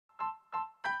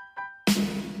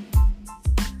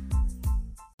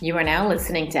You are now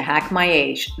listening to Hack My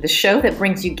Age, the show that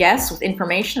brings you guests with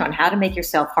information on how to make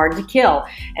yourself hard to kill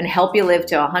and help you live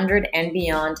to 100 and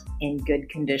beyond in good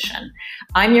condition.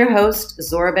 I'm your host,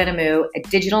 Zora Benamou, a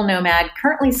digital nomad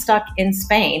currently stuck in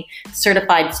Spain,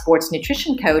 certified sports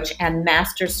nutrition coach, and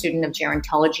master student of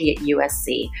gerontology at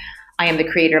USC. I am the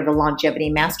creator of the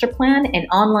Longevity Master Plan, an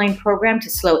online program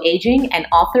to slow aging, and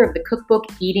author of the cookbook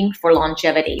Eating for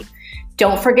Longevity.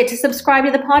 Don't forget to subscribe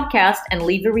to the podcast and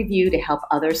leave a review to help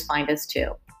others find us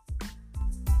too.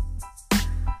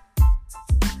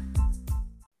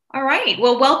 All right.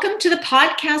 Well, welcome to the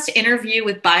podcast interview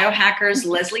with biohackers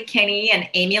Leslie Kenney and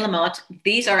Amy Lamotte.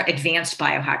 These are advanced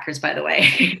biohackers, by the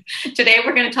way. Today,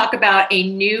 we're going to talk about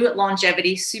a new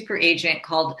longevity super agent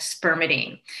called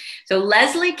spermidine. So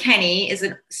Leslie Kenney is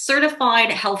a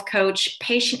certified health coach,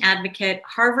 patient advocate,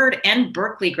 Harvard and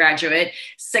Berkeley graduate,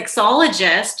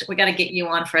 sexologist. We got to get you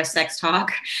on for a sex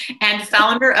talk, and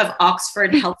founder of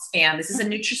Oxford HealthSpan. This is a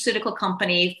nutraceutical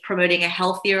company promoting a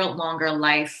healthier, longer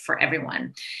life for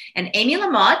everyone. And Amy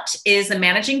Lamotte is the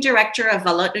managing director of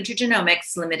Valot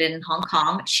Nutrigenomics Limited in Hong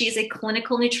Kong. She is a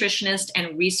clinical nutritionist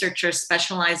and researcher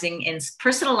specializing in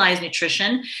personalized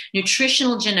nutrition,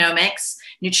 nutritional genomics,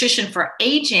 nutrition for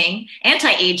aging,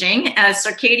 anti-aging,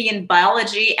 circadian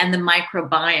biology, and the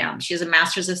microbiome. She has a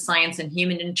master's of science in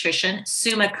human nutrition,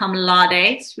 summa cum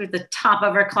laude, through the top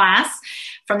of her class,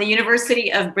 from the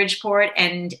University of Bridgeport,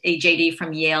 and a JD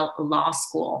from Yale Law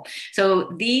School.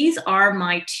 So these are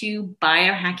my two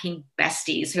biohacking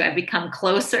besties who I've become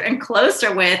closer and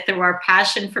closer with through our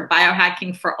passion for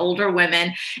biohacking for older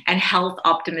women and health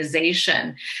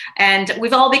optimization. And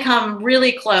we've all become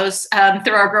really close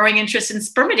through our growing interest in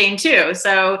spermidine too.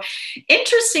 So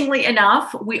interestingly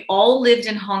enough, we all lived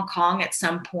in Hong Kong at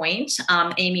some point.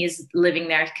 Amy is living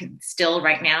there still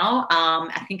right now.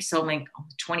 I think so, like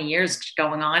 20 years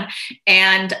going on.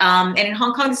 And in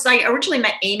Hong Kong, I originally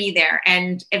met Amy there.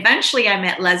 And eventually I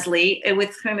met Leslie,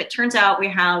 with whom it turns out we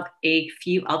have a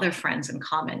few other friends in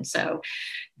common. So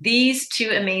these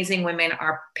two amazing women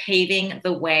are paving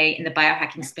the way in the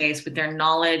biohacking space with their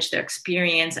knowledge, their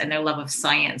experience, and their love of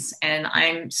science. And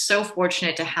I'm so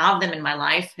fortunate to have them in my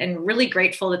life and really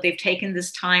grateful that they've taken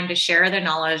this time to share their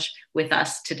knowledge with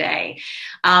us today.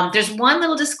 There's one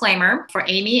little disclaimer for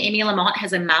Amy. Amy Lamotte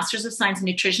has a master's of science in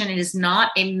nutrition and is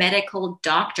not a medical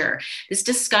doctor. This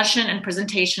discussion and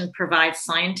presentation provides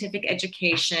scientific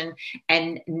education,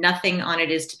 and nothing on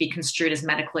it is to be construed as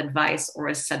medical advice or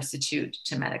a substitute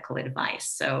to medical advice.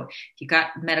 So if you've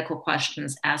got medical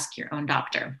questions, ask your own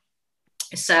doctor.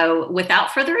 So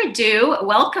without further ado,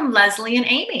 welcome Leslie and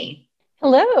Amy.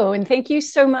 Hello, and thank you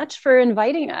so much for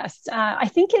inviting us. I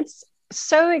think it's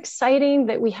so exciting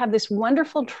that we have this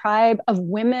wonderful tribe of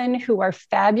women who are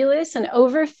fabulous and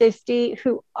over 50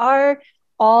 who are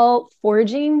all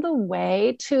forging the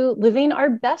way to living our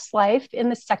best life in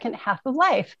the second half of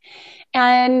life.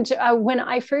 And when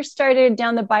I first started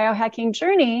down the biohacking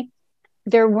journey,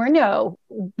 there were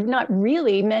not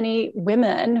really many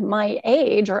women my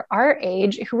age or our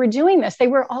age who were doing this. They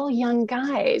were all young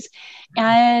guys.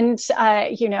 And,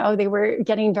 they were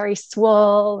getting very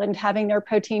swole and having their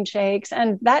protein shakes.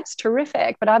 And that's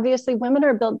terrific. But obviously, women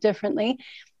are built differently.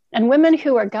 And women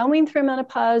who are going through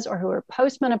menopause or who are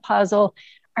postmenopausal,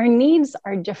 our needs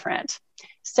are different.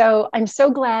 So I'm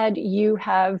so glad you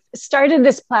have started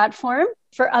this platform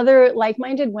for other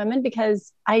like-minded women,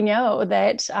 because I know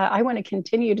that I want to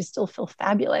continue to still feel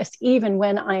fabulous even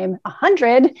when I'm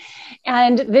 100.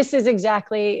 And this is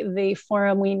exactly the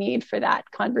forum we need for that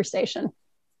conversation.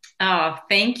 Oh,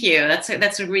 thank you.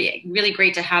 That's really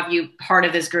great to have you part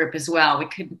of this group as well. We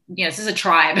could, this is a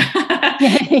tribe.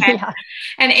 Yeah.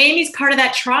 And Amy's part of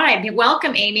that tribe.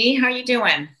 Welcome, Amy. How are you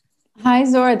doing? Hi,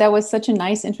 Zora. That was such a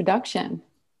nice introduction.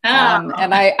 Oh.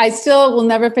 And I still will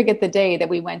never forget the day that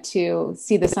we went to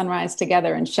see the sunrise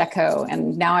together in Checo.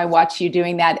 And now I watch you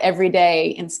doing that every day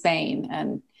in Spain.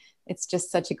 And it's just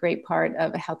such a great part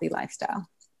of a healthy lifestyle.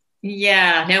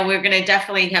 Yeah, no, we're going to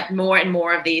definitely have more and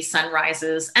more of these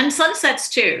sunrises and sunsets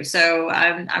too. So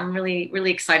I'm really, really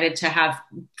excited to have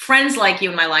friends like you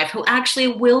in my life who actually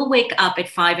will wake up at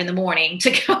 5 a.m.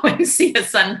 to go and see a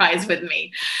sunrise with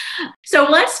me. So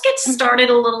let's get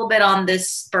started a little bit on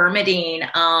this spermidine.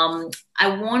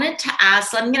 I wanted to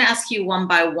ask, I'm going to ask you one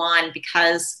by one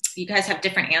because you guys have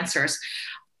different answers.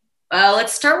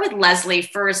 Let's start with Leslie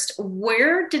first.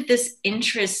 Where did this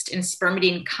interest in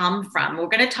spermidine come from? We're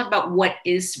going to talk about what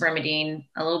is spermidine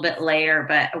a little bit later,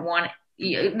 but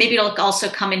maybe it'll also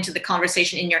come into the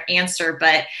conversation in your answer.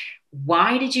 But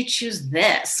why did you choose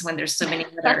this when there's so many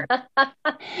other?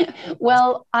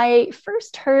 Well, I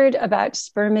first heard about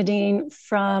spermidine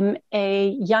from a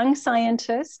young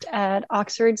scientist at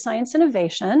Oxford Science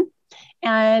Innovation.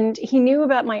 And he knew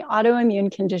about my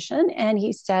autoimmune condition. And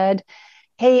he said,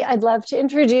 hey, I'd love to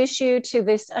introduce you to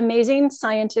this amazing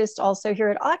scientist also here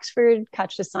at Oxford,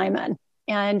 Katja Simon.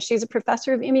 And she's a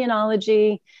professor of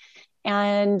immunology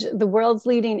and the world's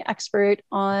leading expert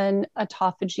on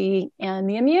autophagy and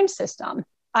the immune system.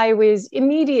 I was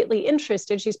immediately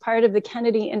interested. She's part of the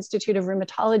Kennedy Institute of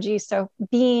Rheumatology. So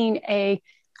being a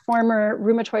former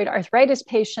rheumatoid arthritis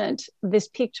patient, this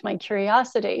piqued my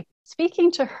curiosity.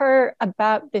 Speaking to her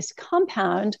about this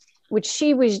compound, which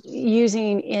she was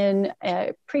using in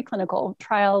preclinical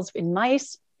trials in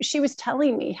mice, she was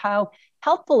telling me how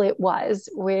helpful it was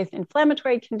with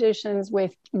inflammatory conditions,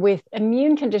 with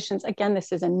immune conditions. Again,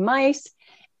 this is in mice.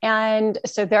 And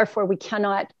so therefore we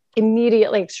cannot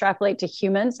immediately extrapolate to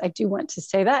humans. I do want to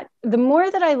say that. The more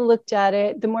that I looked at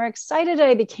it, the more excited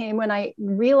I became when I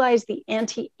realized the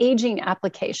anti-aging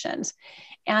applications.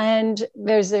 And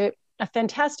there's a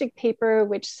fantastic paper,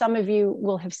 which some of you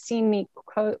will have seen me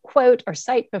quote or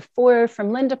cite before,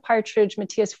 from Linda Partridge,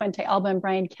 Matthias Fuente-Alba, and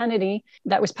Brian Kennedy,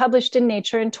 that was published in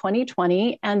Nature in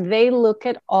 2020. And they look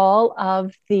at all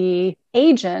of the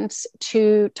agents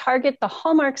to target the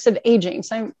hallmarks of aging.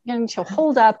 So I'm going to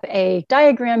hold up a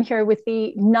diagram here with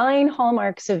the 9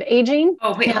 hallmarks of aging.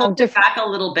 Oh, wait, hold it back a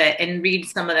little bit and read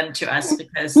some of them to us,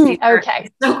 because these okay.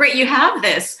 So great you have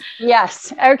this.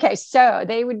 Yes. Okay. So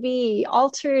they would be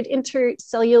altered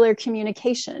intercellular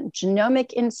communication,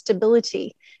 genomic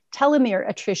instability, telomere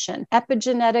attrition,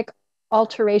 epigenetic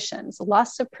alterations,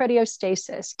 loss of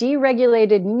proteostasis,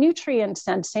 deregulated nutrient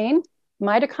sensing,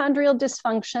 mitochondrial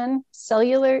dysfunction,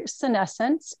 cellular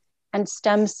senescence, and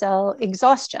stem cell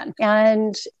exhaustion.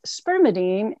 And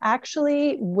spermidine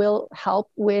actually will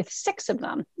help with 6 of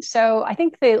them. So I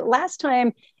think the last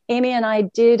time Amy and I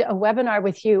did a webinar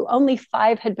with you, only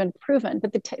 5 had been proven,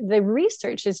 but the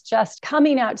research is just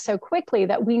coming out so quickly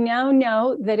that we now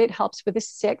know that it helps with the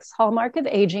 6th hallmark of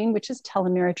aging, which is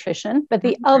telomere attrition. But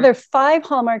the other 5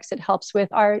 hallmarks it helps with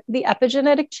are the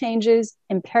epigenetic changes,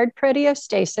 impaired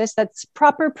proteostasis, that's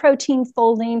proper protein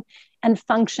folding and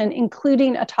function,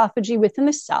 including autophagy within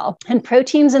the cell. And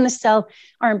proteins in the cell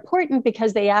are important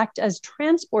because they act as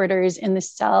transporters in the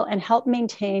cell and help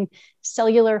maintain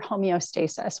cellular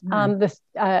homeostasis.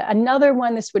 Another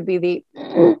one, this would be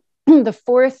the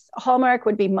 4th hallmark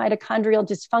would be mitochondrial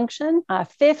dysfunction.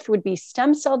 5th would be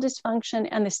stem cell dysfunction.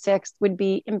 And the 6th would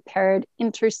be impaired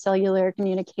intercellular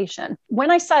communication.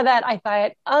 When I saw that, I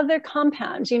thought other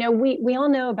compounds, we all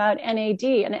know about NAD,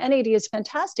 and NAD is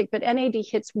fantastic, but NAD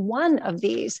hits one of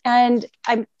these. And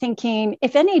I'm thinking,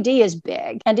 if NAD is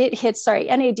big and it hits,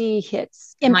 NAD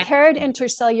hits impaired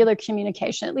intercellular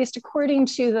communication, at least according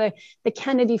to the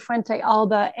Kennedy,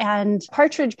 Fuente-Alba, and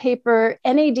Partridge paper,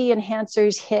 NAD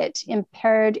enhancers hit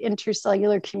impaired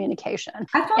intercellular communication.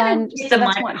 I thought it's the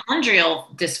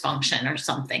mitochondrial dysfunction or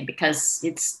something, because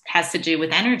it has to do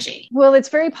with energy. Well, it's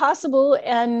very possible.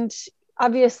 And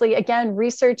obviously, again,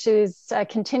 research is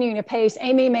continuing apace.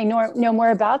 Amy may know more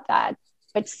about that,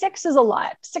 but 6 is a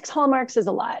lot. 6 hallmarks is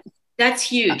a lot. That's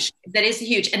huge. That is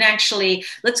huge. And actually,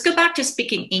 let's go back to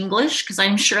speaking English, because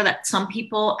I'm sure that some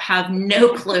people have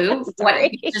no clue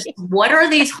what are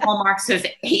these hallmarks of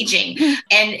aging.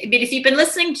 And if you've been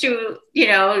listening to,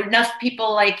 enough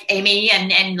people like Amy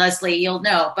and Leslie, you'll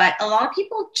know, but a lot of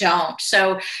people don't.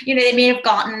 So, they may have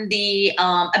gotten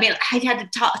I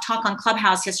had to talk on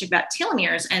Clubhouse yesterday about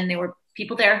telomeres, and there were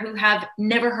people there who have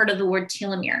never heard of the word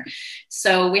telomere.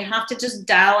 So we have to just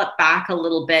dial it back a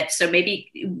little bit. So maybe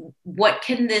what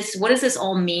does this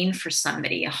all mean for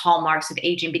somebody, hallmarks of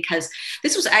aging? Because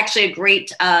this was actually a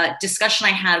great discussion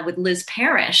I had with Liz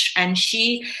Parrish. And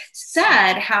she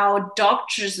said how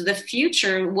doctors of the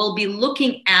future will be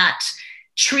looking at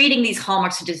treating these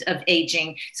hallmarks of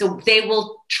aging. So they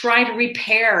will try to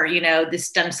repair, the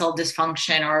stem cell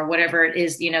dysfunction or whatever it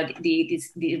is, the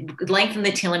lengthen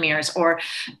the telomeres,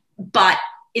 but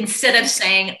instead of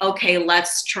saying, okay,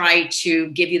 let's try to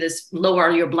give you this, lower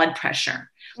your blood pressure.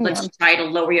 Let's try to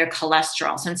lower your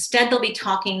cholesterol. So instead, they'll be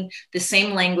talking the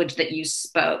same language that you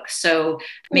spoke. So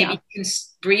maybe you can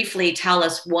briefly tell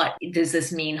us, what does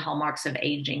this mean, hallmarks of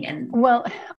aging? Well,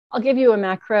 I'll give you a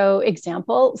macro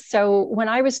example. So when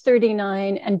I was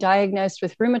 39 and diagnosed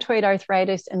with rheumatoid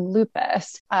arthritis and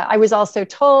lupus, I was also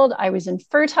told I was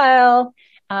infertile.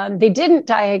 They didn't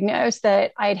diagnose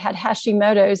that I'd had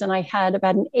Hashimoto's and I had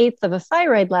about 1/8 of a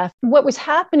thyroid left. What was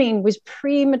happening was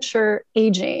premature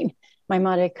aging. My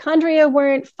mitochondria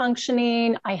weren't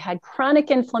functioning. I had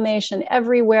chronic inflammation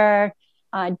everywhere.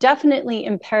 definitely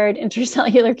impaired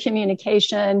intercellular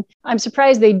communication. I'm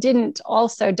surprised they didn't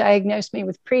also diagnose me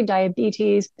with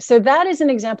prediabetes. So that is an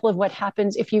example of what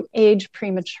happens if you age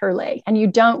prematurely, and you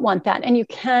don't want that. And you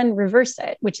can reverse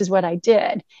it, which is what I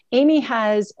did. Amy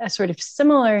has a sort of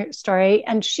similar story,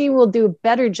 and she will do a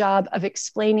better job of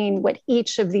explaining what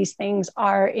each of these things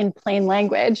are in plain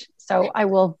language. So I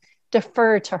will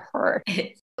defer to her.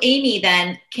 Amy,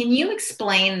 then, can you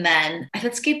explain then,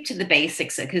 let's get to the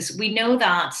basics, because we know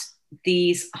that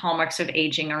these hallmarks of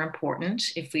aging are important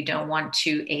if we don't want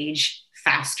to age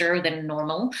faster than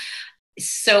normal.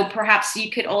 So perhaps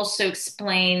you could also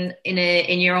explain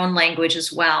in your own language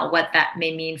as well what that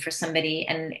may mean for somebody,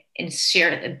 and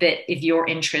share a bit of your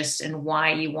interest and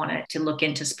why you wanted to look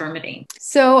into spermidine.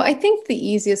 So I think the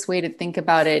easiest way to think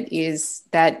about it is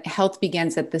that health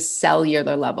begins at the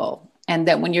cellular level. And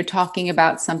that when you're talking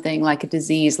about something like a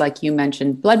disease, like you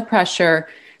mentioned, blood pressure,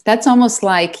 that's almost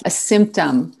like a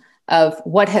symptom of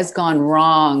what has gone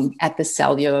wrong at the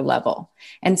cellular level.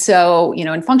 And so,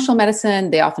 in functional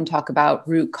medicine, they often talk about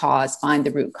root cause, find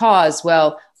the root cause.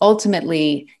 Well,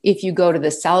 ultimately, if you go to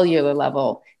the cellular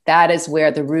level, that is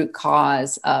where the root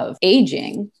cause of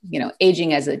aging,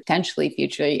 aging as potentially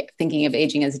future, thinking of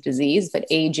aging as a disease, but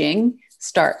aging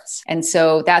starts. And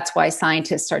so that's why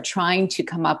scientists are trying to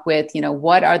come up with,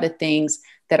 what are the things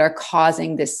that are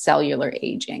causing this cellular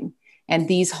aging? And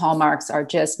these hallmarks are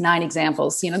just 9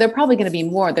 examples. There are probably going to be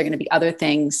more. There are going to be other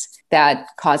things that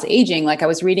cause aging. Like I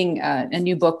was reading a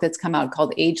new book that's come out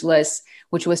called Ageless,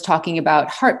 which was talking about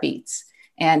heartbeats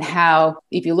and how,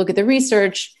 if you look at the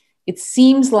research, it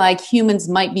seems like humans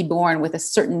might be born with a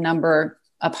certain number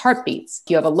of heartbeats. If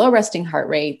you have a low resting heart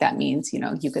rate, that means,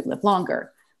 you could live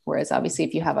longer. Whereas obviously,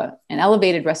 if you have an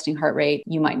elevated resting heart rate,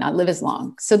 you might not live as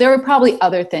long. So there are probably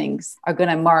other things are going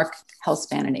to mark health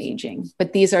span and aging.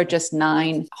 But these are just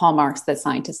 9 hallmarks that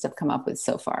scientists have come up with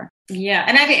so far. Yeah.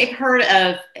 And I've heard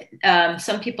of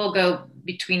some people go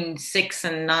between 6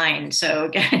 and 9. So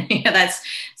again,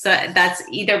 that's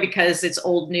either because it's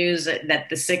old news that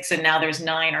the 6 and now there's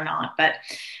 9 or not. But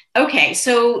okay.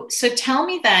 So tell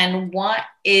me then, what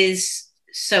is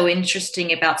so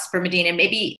interesting about spermidine, and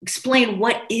maybe explain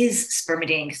what is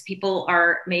spermidine, because people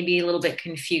are maybe a little bit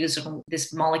confused on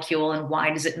this molecule and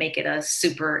why does it make it a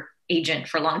super agent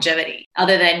for longevity,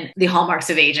 other than the hallmarks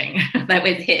of aging that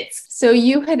it hits. So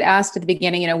you had asked at the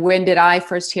beginning, when did I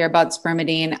first hear about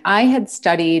spermidine? I had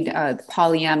studied the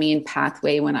polyamine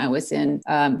pathway when I was in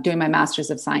doing my Master's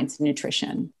of Science in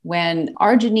Nutrition. When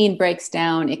arginine breaks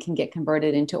down, it can get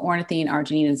converted into ornithine.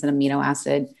 Arginine is an amino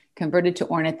acid converted to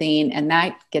ornithine, and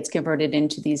that gets converted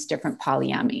into these different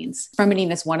polyamines. Spermidine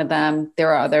is one of them.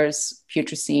 There are others,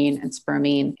 putrescine and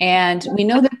spermine. And we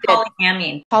know that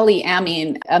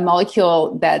polyamine, a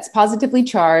molecule that's positively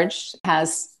charged,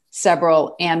 has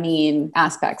several amine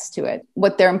aspects to it.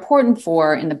 What they're important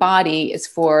for in the body is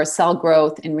for cell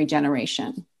growth and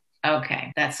regeneration.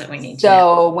 Okay, that's what we need to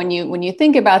know. when you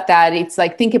think about that, it's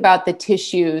like, think about the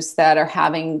tissues that are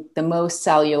having the most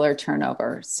cellular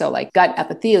turnover. So like gut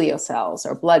epithelial cells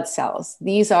or blood cells.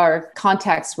 These are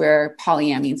contexts where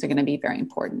polyamines are going to be very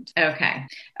important. Okay.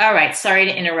 All right. Sorry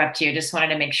to interrupt you. Just wanted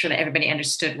to make sure that everybody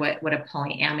understood what a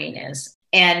polyamine is.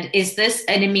 And is this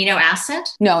an amino acid?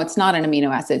 No, it's not an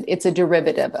amino acid. It's a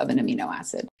derivative of an amino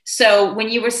acid. So when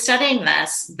you were studying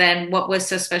this, then what was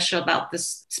so special about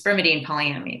this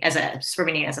spermidine as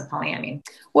a polyamine?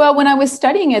 Well, when I was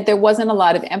studying it, there wasn't a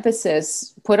lot of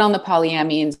emphasis put on the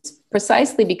polyamines,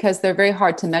 precisely because they're very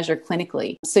hard to measure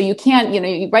clinically. So you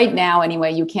can't, right now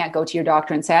anyway, you can't go to your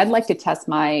doctor and say, I'd like to test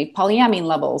my polyamine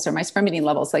levels or my spermidine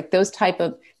levels. Like, those type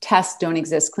of tests don't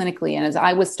exist clinically. And as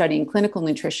I was studying clinical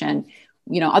nutrition,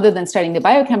 other than studying the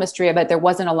biochemistry of it, there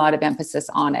wasn't a lot of emphasis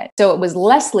on it. So it was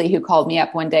Leslie who called me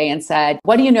up one day and said,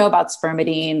 what do you know about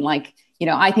spermidine?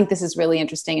 I think this is really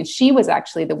interesting. And she was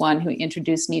actually the one who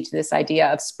introduced me to this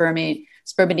idea of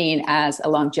spermidine as a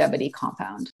longevity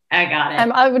compound. I got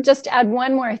it. I would just add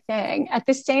one more thing. At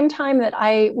the same time that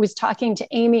I was talking to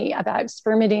Amy about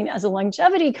spermidine as a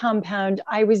longevity compound,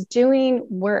 I was doing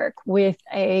work with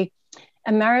a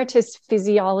emeritus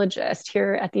physiologist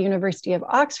here at the University of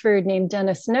Oxford named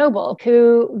Dennis Noble,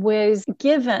 who was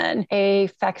given a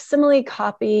facsimile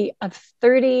copy of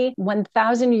 30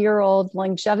 1,000-year-old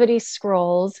longevity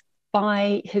scrolls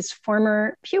by his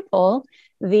former pupil,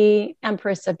 the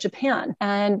Empress of Japan,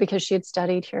 and because she had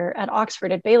studied here at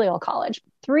Oxford at Balliol College.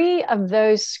 3 of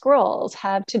those scrolls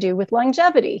have to do with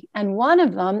longevity, and one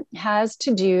of them has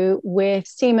to do with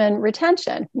semen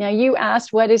retention. Now, you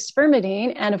asked, what is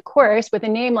spermidine? And of course, with a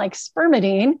name like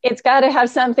spermidine, it's got to have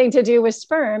something to do with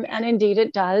sperm. And indeed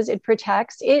it does. It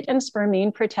and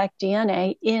spermine protect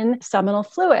DNA in seminal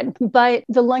fluid. But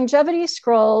the longevity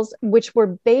scrolls, which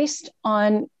were based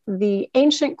on the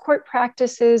ancient court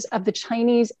practices of the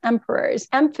Chinese emperors,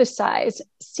 emphasize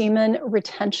semen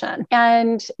retention.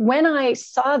 And when I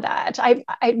saw that, I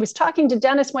was talking to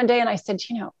Dennis one day and I said,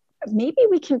 maybe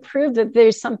we can prove that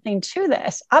there's something to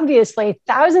this. Obviously,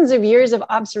 thousands of years of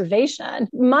observation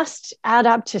must add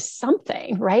up to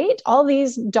something, right? All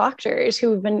these doctors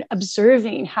who have been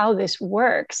observing how this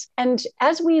works. And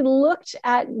as we looked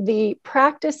at the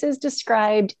practices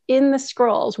described in the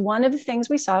scrolls, one of the things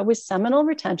we saw was seminal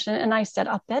retention. And I said,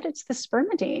 I'll bet it's the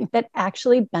spermidine that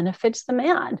actually benefits the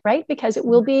man, right? Because it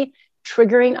will be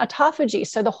triggering autophagy.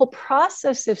 So the whole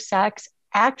process of sex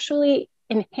actually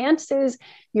enhances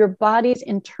your body's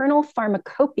internal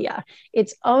pharmacopoeia,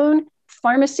 its own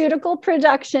pharmaceutical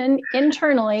production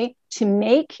internally to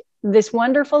make this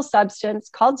wonderful substance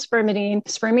called spermidine.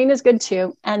 Spermine is good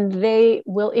too, and they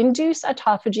will induce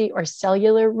autophagy or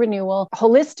cellular renewal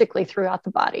holistically throughout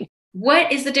the body.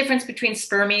 What is the difference between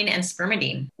spermine and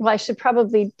spermidine? Well, I should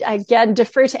probably, again,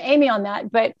 defer to Amy on that,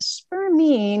 but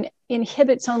spermine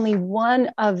inhibits only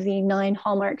one of the 9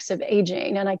 hallmarks of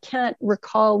aging, and I can't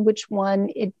recall which one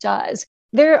it does.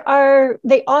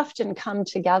 They often come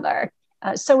together.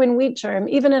 So in wheat germ,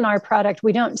 even in our product,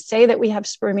 we don't say that we have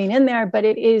spermine in there, but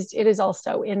it is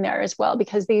also in there as well,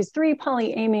 because these 3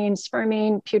 polyamines,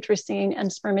 spermine, putrescine, and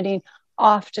spermidine,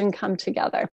 often come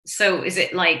together. So is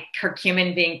it like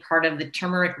curcumin being part of the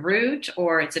turmeric root,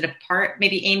 or is it a part?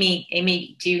 Maybe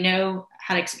Amy, do you know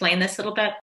how to explain this a little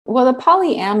bit? Well, the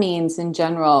polyamines in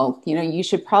general, you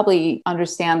should probably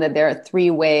understand that there are 3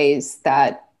 ways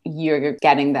that you're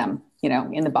getting them,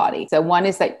 in the body. So one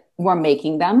is that we're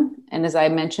making them. And as I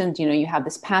mentioned, you have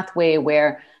this pathway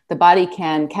where the body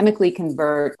can chemically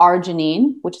convert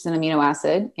arginine, which is an amino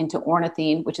acid, into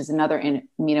ornithine, which is another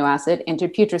amino acid, into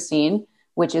putrescine,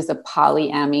 which is a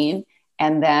polyamine,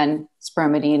 and then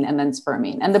spermidine, and then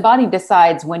spermine. And the body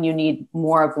decides when you need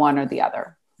more of one or the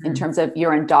other in terms of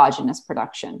your endogenous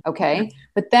production. Okay.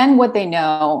 But then what they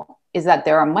know is that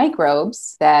there are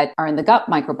microbes that are in the gut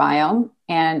microbiome,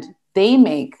 and they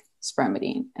make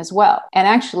spermidine as well. And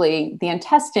actually, the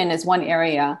intestine is one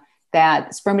area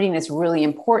that spermidine is really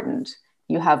important.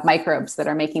 You have microbes that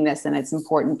are making this, and it's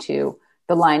important to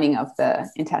the lining of the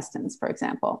intestines, for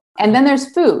example. And then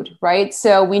there's food, right?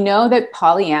 So we know that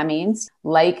polyamines,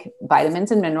 like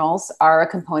vitamins and minerals, are a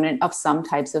component of some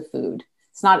types of food.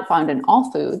 It's not found in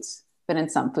all foods, but in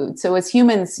some foods. So as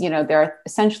humans, there are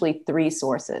essentially 3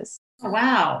 sources.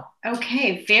 Wow.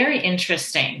 Okay. Very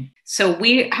interesting. So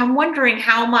I'm wondering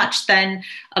how much then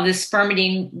of the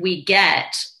spermidine we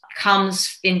get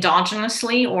comes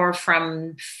endogenously or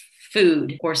from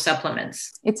food or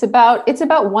supplements? It's about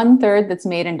 1/3 that's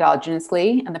made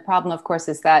endogenously. And the problem, of course,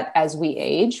 is that as we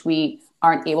age, we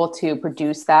aren't able to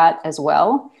produce that as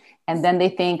well. And then they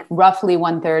think roughly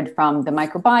 1/3 from the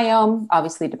microbiome,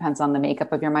 obviously depends on the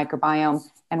makeup of your microbiome,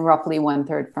 and roughly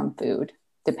 1/3 from food,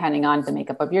 depending on the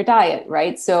makeup of your diet,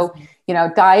 right? So,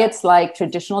 diets like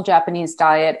traditional Japanese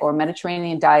diet or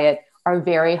Mediterranean diet are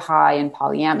very high in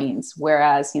polyamines,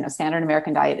 whereas, standard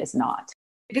American diet is not.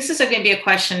 This is going to be a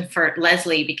question for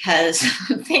Leslie, because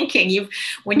I'm thinking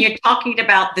when you're talking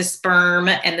about the sperm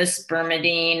and the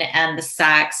spermidine and the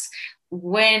sex,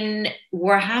 when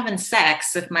we're having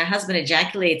sex, if my husband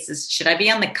ejaculates, should I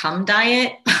be on the cum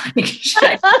diet? Should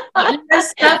I eat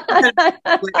this stuff?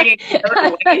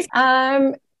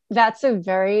 That's a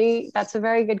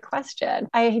very good question.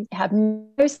 I have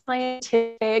no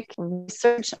scientific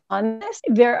research on this.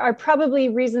 There are probably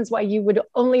reasons why you would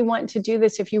only want to do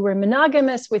this if you were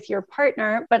monogamous with your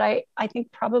partner, but I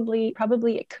think probably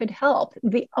it could help.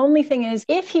 The only thing is,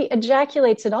 if he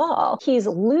ejaculates at all, he's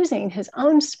losing his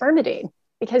own spermidine,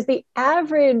 because the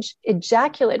average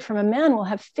ejaculate from a man will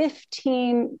have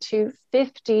 15 to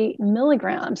 50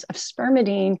 milligrams of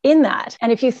spermidine in that.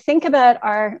 And if you think about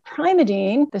our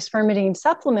Primeadine, the spermidine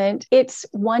supplement, it's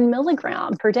 1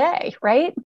 milligram per day,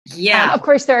 right? Yeah. Of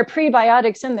course, there are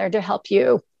prebiotics in there to help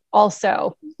you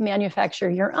also manufacture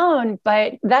your own,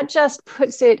 but that just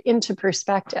puts it into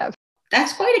perspective.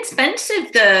 That's quite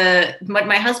expensive. What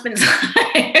my husband's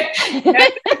put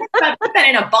that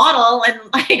in a bottle, and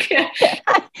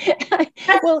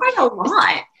that's quite a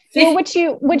lot. Well,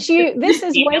 this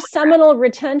is why seminal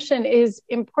retention is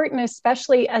important,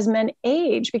 especially as men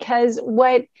age, because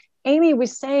what Amy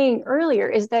was saying earlier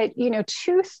is that,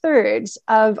 2/3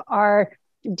 of our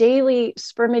daily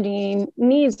spermidine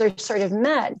needs are sort of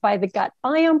met by the gut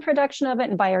biome production of it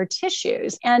and by our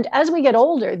tissues. And as we get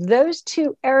older, those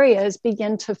two areas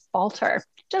begin to falter.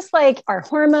 Just like our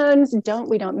hormones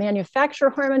we don't manufacture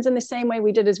hormones in the same way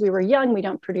we did as we were young. We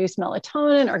don't produce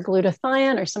melatonin or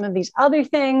glutathione or some of these other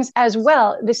things as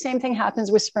well. The same thing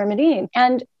happens with spermidine.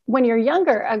 And when you're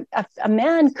younger, a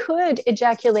man could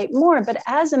ejaculate more, but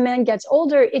as a man gets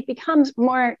older, it becomes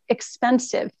more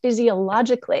expensive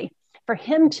physiologically for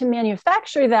him to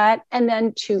manufacture that and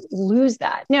then to lose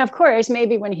that. Now, of course,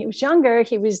 maybe when he was younger,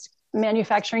 he was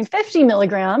manufacturing 50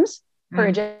 milligrams per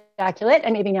ejaculate,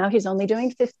 and maybe now he's only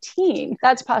doing 15.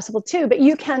 That's possible too. But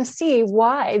you can see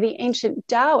why the ancient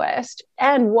Taoist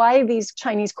and why these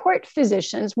Chinese court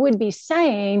physicians would be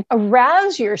saying,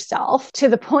 arouse yourself to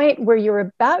the point where you're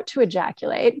about to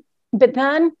ejaculate, but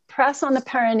then press on the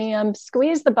perineum,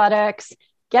 squeeze the buttocks,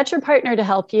 get your partner to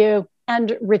help you,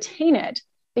 and retain it.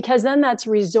 Because then that's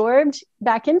resorbed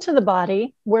back into the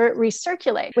body where it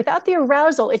recirculates. Without the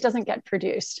arousal, it doesn't get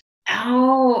produced.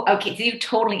 Oh, okay. So you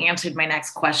totally answered my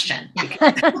next question.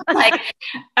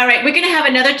 All right, we're going to have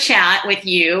another chat with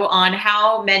you on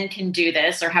how men can do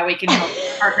this or how we can help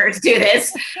partners do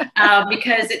this,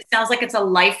 because it sounds like it's a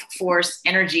life force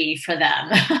energy for them.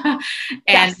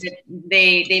 And yes,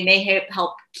 they may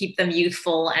help keep them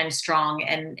youthful and strong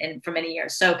and for many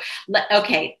years. So,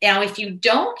 okay. Now, if you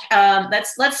don't,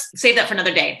 let's save that for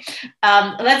another day.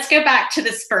 Let's go back to the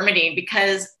spermidine,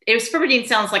 because spermidine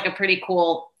sounds like a pretty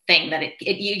cool thing that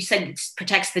you said it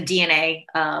protects the DNA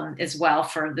as well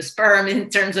for the sperm in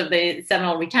terms of the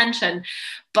seminal retention,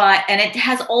 and it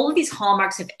has all of these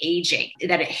hallmarks of aging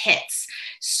that it hits.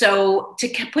 So to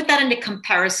put that into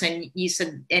comparison, you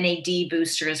said NAD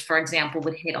boosters, for example,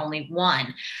 would hit only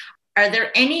 1. Are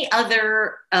there any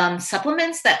other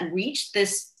supplements that reach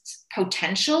this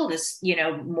potential,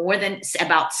 more than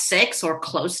about 6 or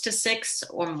close to 6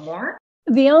 or more?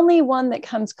 The only one that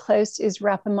comes close is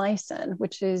rapamycin,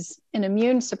 which is an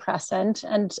immune suppressant.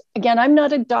 And again, I'm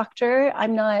not a doctor.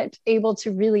 I'm not able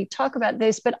to really talk about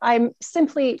this, but I'm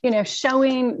simply,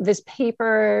 showing this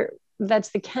paper. That's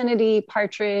the Kennedy,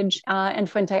 Partridge, and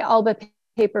Fuente Alba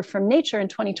paper from Nature in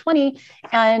 2020.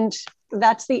 And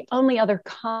that's the only other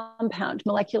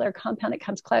molecular compound that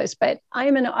comes close. But I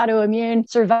am an autoimmune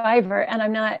survivor, and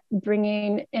I'm not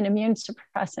bringing an immune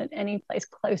suppressant any place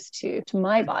close to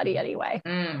my body anyway.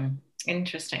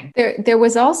 Interesting. There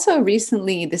was also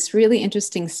recently this really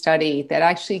interesting study that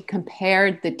actually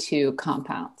compared the two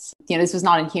compounds. This was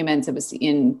not in humans, it was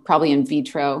probably in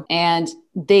vitro. And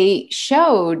they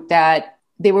showed that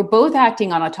they were both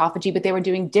acting on autophagy, but they were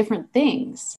doing different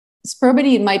things.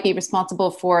 Spermidine might be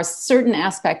responsible for a certain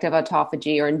aspect of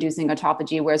autophagy or inducing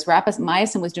autophagy, whereas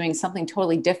rapamycin was doing something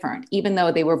totally different, even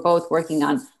though they were both working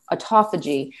on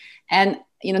autophagy. And,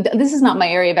 this is not my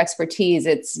area of expertise.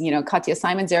 It's, Katja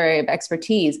Simon's area of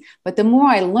expertise. But the more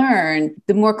I learn,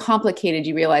 the more complicated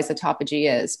you realize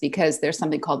autophagy is, because there's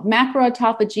something called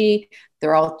macroautophagy.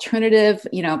 There are alternative,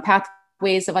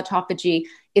 pathways of autophagy.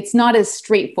 It's not as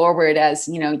straightforward as,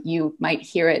 you might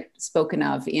hear it spoken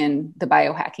of in the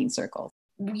biohacking circles.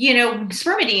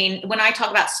 Spermidine, when I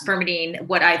talk about spermidine,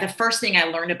 the first thing I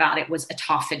learned about it was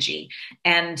autophagy.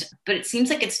 But it seems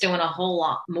like it's doing a whole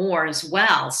lot more as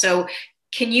well. So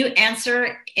can you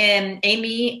answer,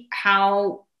 Amy,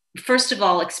 how, first of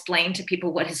all, explain to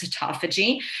people what is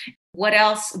autophagy? What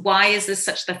else? Why is this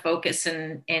such the focus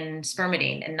in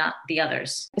spermidine and not the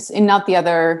others? And not the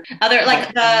other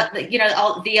like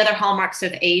all the other hallmarks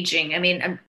of aging. I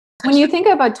mean, when you think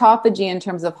of autophagy in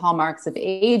terms of hallmarks of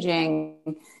aging,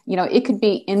 it could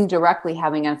be indirectly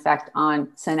having an effect on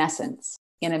senescence.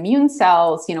 In immune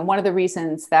cells, one of the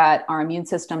reasons that our immune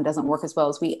system doesn't work as well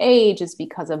as we age is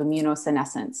because of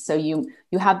immunosenescence. So you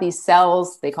have these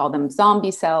cells, they call them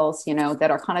zombie cells,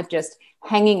 that are kind of just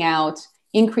hanging out,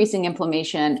 increasing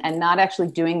inflammation and not actually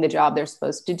doing the job they're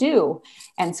supposed to do.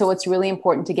 And so it's really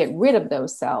important to get rid of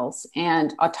those cells.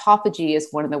 And autophagy is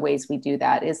one of the ways we do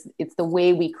that. It's the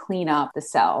way we clean up the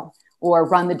cell, or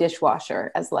run the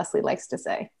dishwasher, as Leslie likes to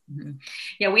say. Mm-hmm.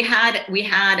 Yeah, we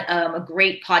had a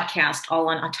great podcast all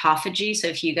on autophagy. So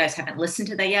if you guys haven't listened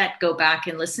to that yet, go back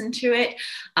and listen to it.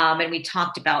 And we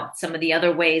talked about some of the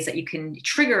other ways that you can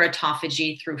trigger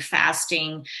autophagy through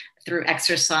fasting, through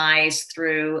exercise,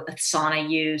 through sauna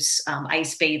use,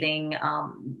 ice bathing,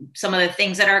 some of the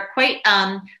things that are quite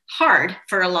hard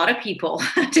for a lot of people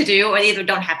to do, or they either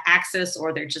don't have access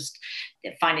or they're just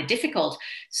find it difficult.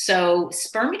 So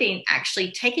spermidine,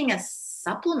 actually taking a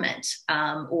supplement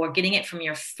or getting it from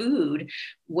your food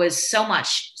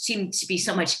seemed to be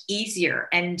so much easier.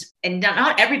 And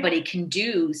not everybody can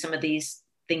do some of these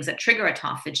things that trigger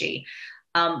autophagy.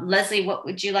 Leslie, what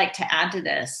would you like to add to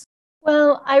this?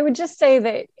 Well, I would just say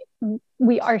that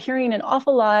we are hearing an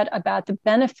awful lot about the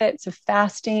benefits of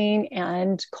fasting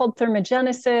and cold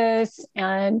thermogenesis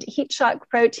and heat shock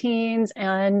proteins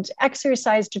and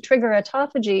exercise to trigger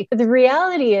autophagy. But the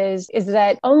reality is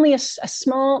that only a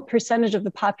small percentage of the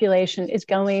population is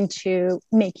going to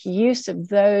make use of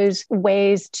those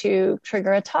ways to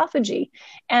trigger autophagy.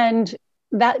 And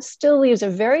that still leaves a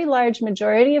very large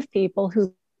majority of people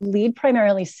who lead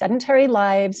primarily sedentary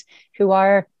lives, who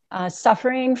are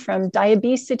suffering from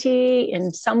diabetes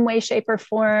in some way, shape, or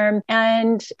form.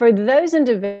 And for those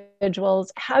individuals,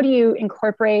 how do you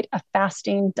incorporate a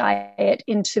fasting diet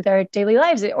into their daily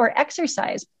lives or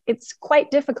exercise? It's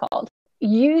quite difficult.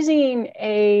 Using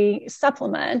a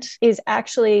supplement is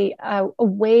actually a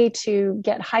way to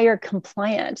get higher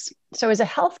compliance. So as a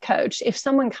health coach, if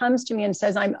someone comes to me and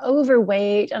says, I'm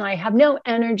overweight and I have no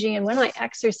energy, and when I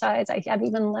exercise, I have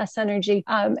even less energy,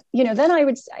 then I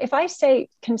would, if I say,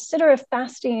 consider a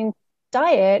fasting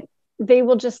diet, they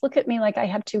will just look at me like I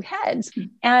have two heads.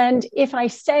 And if I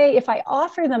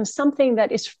offer them something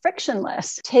that is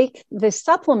frictionless, take this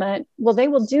supplement, well, they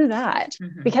will do that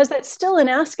because that's still an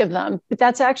ask of them, but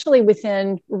that's actually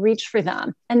within reach for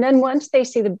them. And then once they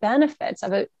see the benefits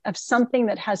of something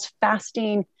that has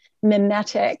fasting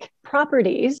mimetic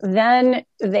properties, then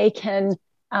they can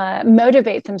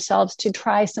motivate themselves to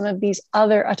try some of these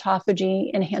other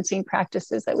autophagy enhancing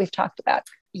practices that we've talked about.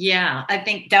 Yeah, I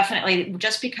think definitely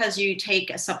just because you take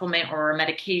a supplement or a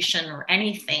medication or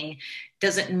anything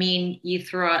doesn't mean you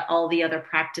throw out all the other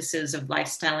practices of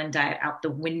lifestyle and diet out the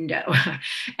window.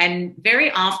 And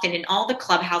very often in all the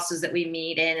clubhouses that we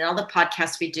meet in and all the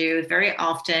podcasts we do, very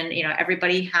often,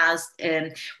 everybody has,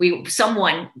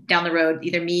 someone down the road,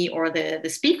 either me or the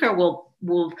speaker will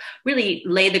really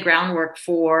lay the groundwork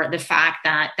for the fact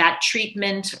that that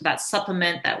treatment, that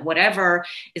supplement, that whatever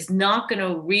is not going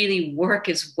to really work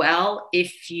as well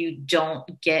if you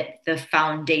don't get the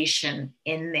foundation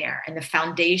in there. And the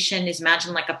foundation is,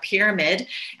 imagine like a pyramid,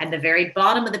 and the very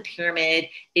bottom of the pyramid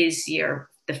is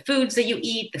the foods that you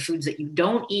eat, the foods that you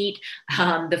don't eat,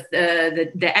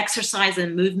 the exercise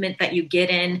and movement that you get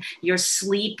in, your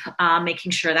sleep,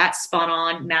 making sure that's spot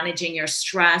on, managing your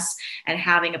stress and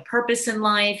having a purpose in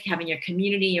life, having your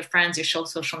community, your friends, your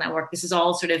social network. This is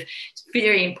all sort of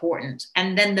very important.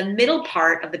 And then the middle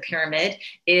part of the pyramid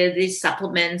is the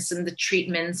supplements and the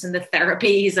treatments and the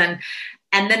therapies. And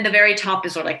then the very top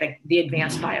is sort of like the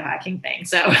advanced biohacking thing.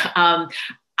 So,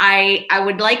 I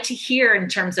would like to hear in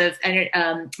terms of, and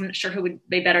I'm not sure who would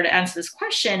be better to answer this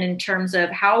question, in terms of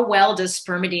how well does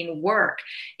spermidine work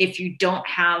if you don't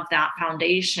have that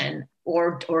foundation,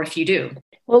 or if you do?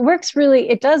 Well,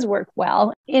 it does work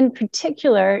well. In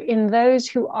particular, in those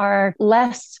who are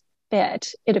less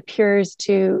fit, it appears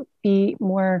to be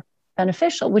more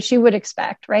beneficial, which you would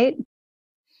expect, right?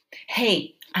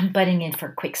 Hey, I'm butting in for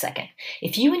a quick second.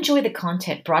 If you enjoy the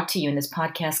content brought to you in this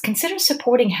podcast, consider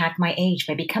supporting Hack My Age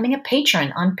by becoming a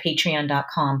patron on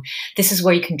patreon.com. This is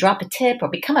where you can drop a tip or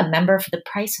become a member for the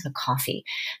price of a coffee.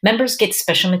 Members get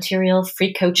special material,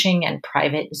 free coaching, and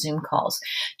private Zoom calls.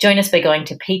 Join us by going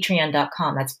to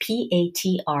patreon.com. That's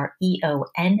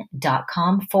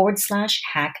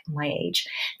patreon.com/Hack My Age.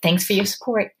 Thanks for your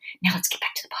support. Now let's get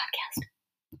back to the podcast.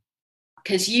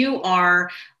 Because you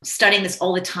are studying this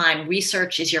all the time.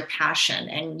 Research is your passion,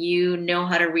 and you know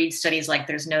how to read studies like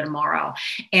there's no tomorrow.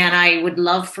 And I would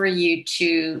love for you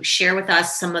to share with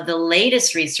us some of the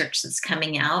latest research that's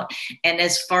coming out. And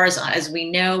as far as we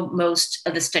know, most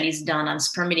of the studies done on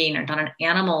spermidine are done on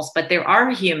animals, but there are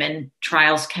human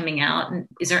trials coming out. And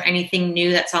is there anything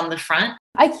new that's on the front?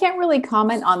 I can't really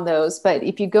comment on those, but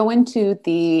if you go into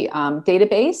the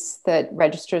database that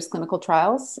registers clinical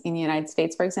trials in the United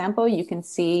States, for example, you can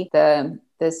see the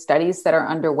studies that are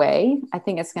underway. I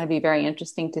think it's going to be very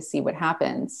interesting to see what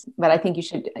happens. But I think you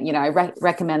should, I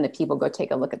recommend that people go take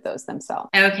a look at those themselves.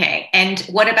 Okay. And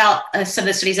what about some of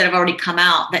the studies that have already come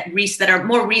out that are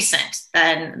more recent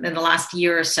than the last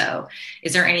year or so?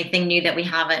 Is there anything new that we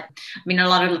haven't? I mean, a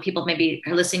lot of people maybe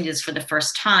are listening to this for the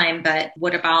first time, but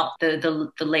what about the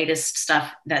latest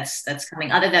stuff that's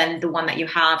coming, other than the one that you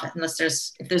have,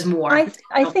 if there's more? I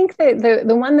think that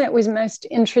the one that was most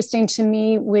interesting to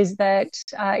me was that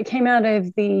it came out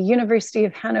of the University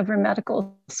of Hanover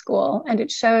Medical School, and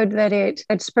it showed that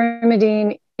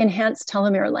spermidine enhanced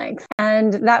telomere length.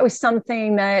 And that was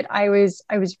something that I was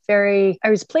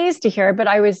pleased to hear, but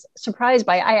I was surprised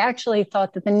by. I actually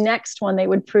thought that the next one they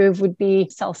would prove would be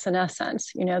cell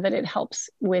senescence, that it helps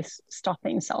with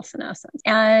stopping cell senescence.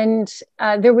 And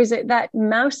that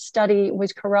mouse study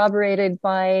was corroborated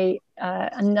by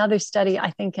another study,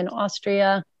 I think in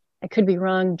Austria. I could be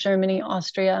wrong, Germany,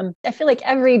 Austria. I feel like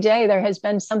every day there has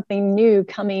been something new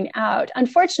coming out.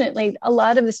 Unfortunately, a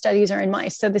lot of the studies are in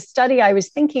mice. So the study I was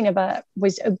thinking about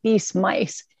was obese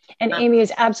mice. And Amy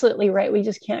is absolutely right. We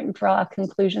just can't draw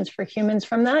conclusions for humans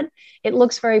from that. It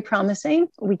looks very promising.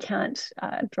 We can't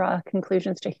draw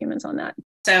conclusions to humans on that.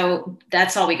 So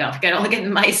that's all we got. If we don't look at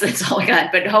mice, that's all we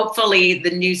got. But hopefully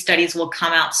the new studies will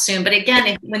come out soon. But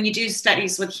again, when you do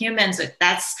studies with humans,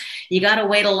 you got to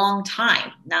wait a long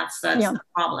time. That's the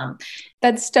problem.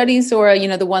 That studies, or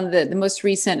the most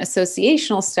recent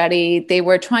associational study, they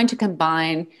were trying to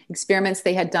combine experiments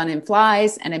they had done in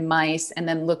flies and in mice, and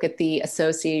then look at the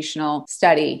associational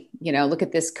study. Look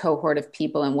at this cohort of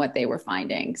people and what they were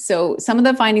finding. So some of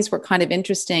the findings were kind of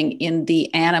interesting in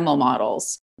the animal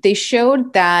models. They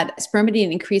showed that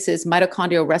spermidine increases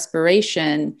mitochondrial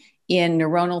respiration in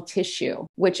neuronal tissue,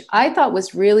 which I thought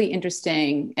was really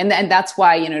interesting. And that's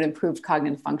why, it improved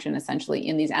cognitive function essentially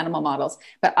in these animal models.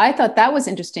 But I thought that was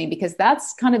interesting because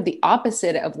that's kind of the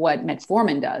opposite of what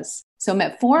metformin does. So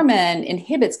metformin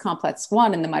inhibits complex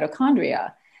 1 in the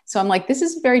mitochondria. So I'm like, this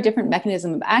is a very different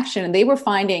mechanism of action. And they were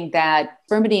finding that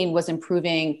spermidine was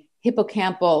improving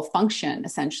hippocampal function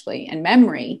essentially and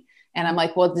memory. And I'm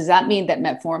like, well, does that mean that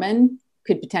metformin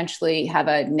could potentially have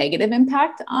a negative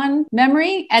impact on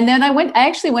memory? And then I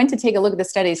actually went to take a look at the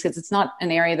studies because it's not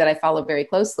an area that I follow very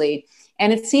closely.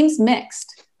 And it seems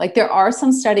mixed. Like there are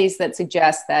some studies that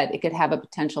suggest that it could have a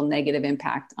potential negative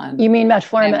impact on You mean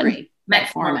metformin? Memory.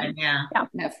 Metformin, yeah.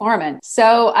 Metformin.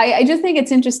 So I just think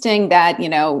it's interesting that,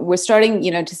 we're starting,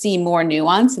 to see more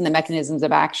nuance in the mechanisms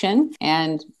of action.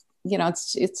 And, we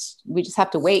just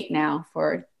have to wait now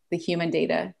for the human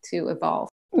data to evolve.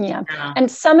 Yeah. And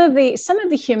some of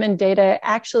the human data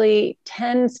actually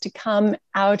tends to come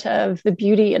out of the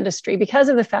beauty industry because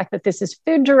of the fact that this is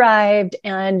food derived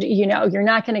and, you're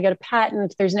not going to get a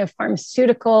patent. There's no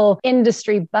pharmaceutical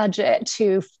industry budget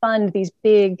to fund these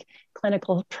big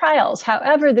clinical trials.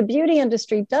 However, the beauty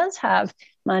industry does have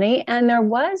money. And there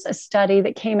was a study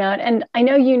that came out, and I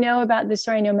know you know about this,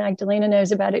 or I know Magdalena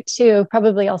knows about it too,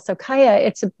 probably also Kaya.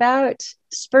 It's about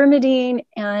spermidine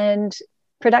and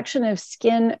production of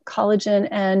skin collagen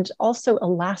and also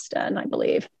elastin, I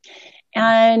believe.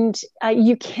 And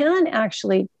you can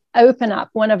actually open up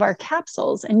one of our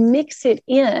capsules and mix it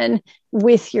in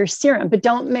with your serum, but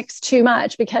don't mix too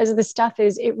much because the stuff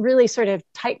it really sort of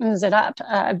tightens it up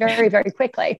very, very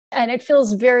quickly. And it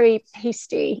feels very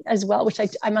pasty as well, which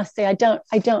I must say I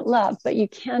don't love, but you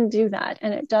can do that.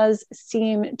 And it does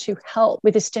seem to help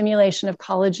with the stimulation of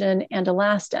collagen and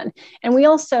elastin. And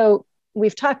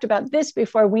we've talked about this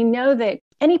before. We know that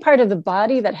any part of the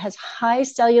body that has high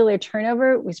cellular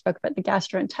turnover, we spoke about the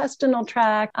gastrointestinal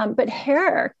tract, but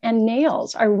hair and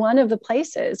nails are one of the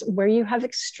places where you have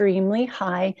extremely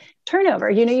high turnover.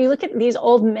 You look at these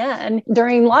old men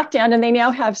during lockdown and they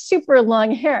now have super long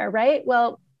hair, right?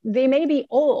 Well, they may be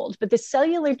old, but the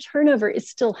cellular turnover is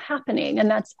still happening, and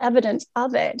that's evidence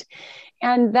of it.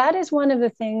 And that is one of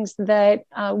the things that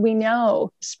we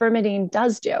know spermidine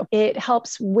does do. It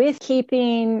helps with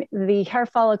keeping the hair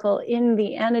follicle in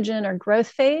the anagen or growth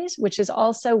phase, which is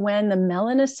also when the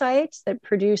melanocytes that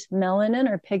produce melanin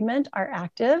or pigment are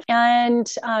active. And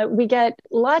we get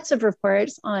lots of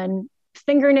reports on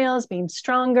fingernails being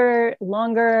stronger,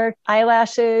 longer,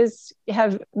 eyelashes. You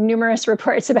have numerous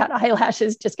reports about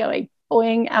eyelashes just going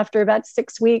boing after about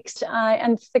 6 weeks,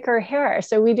 and thicker hair.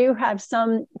 So we do have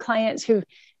some clients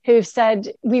who've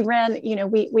said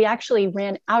we actually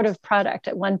ran out of product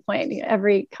at one point,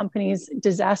 every company's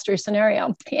disaster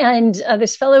scenario. And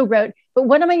this fellow wrote, but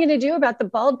what am I going to do about the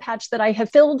bald patch that I have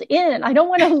filled in? I don't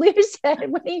want to lose it.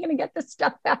 When are you going to get the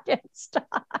stuff back in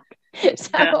stock?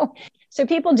 So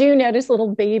people do notice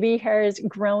little baby hairs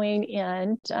growing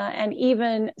in, and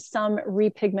even some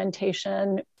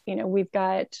repigmentation. We've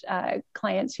got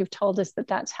clients who've told us that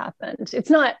that's happened. It's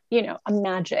not, a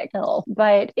magic pill,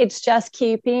 but it's just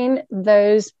keeping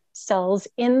those cells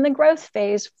in the growth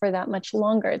phase for that much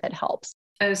longer that helps.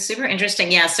 Oh, super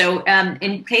interesting. Yeah. So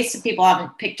in case people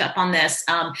haven't picked up on this,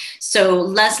 so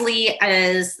Leslie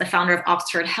is the founder of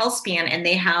Oxford Healthspan, and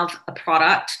they have a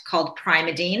product called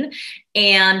Primeadine.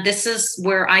 And this is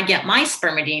where I get my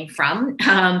spermidine from.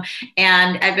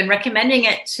 And I've been recommending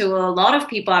it to a lot of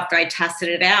people after I tested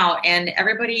it out. And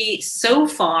everybody so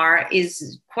far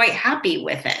is quite happy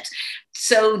with it.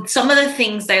 So some of the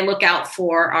things they look out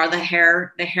for are the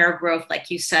hair growth, like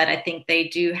you said. I think they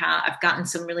do have. I've gotten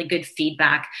some really good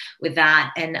feedback with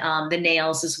that, and the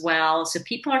nails as well. So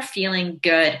people are feeling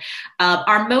good.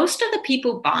 Are most of the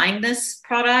people buying this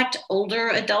product older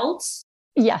adults?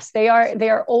 Yes, they are. They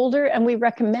are older, and we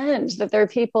recommend that there are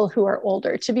people who are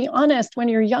older. To be honest, when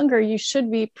you're younger, you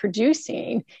should be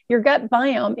producing your gut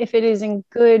biome, if it is in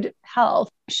good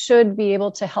health, should be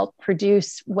able to help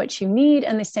produce what you need,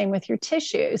 and the same with your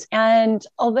tissues. And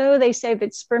although they say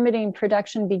that spermidine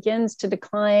production begins to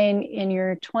decline in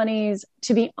your 20s,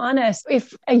 to be honest,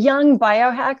 if a young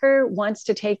biohacker wants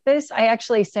to take this, I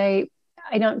actually say,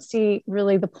 I don't see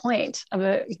really the point of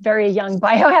a very young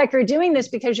biohacker doing this,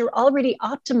 because you're already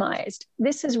optimized.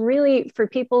 This is really for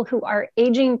people who are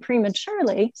aging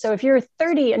prematurely. So if you're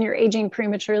 30 and you're aging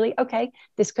prematurely, okay,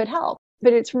 this could help.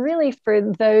 But it's really for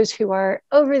those who are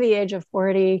over the age of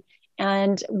 40,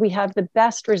 and we have the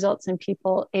best results in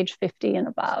people age 50 and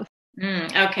above.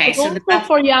 Okay. So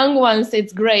for young ones,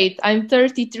 it's great. I'm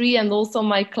 33 and also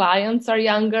my clients are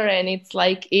younger, and it's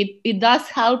like it does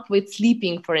help with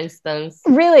sleeping, for instance.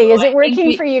 Really? Is it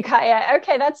working for you, Kaya?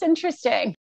 Okay, that's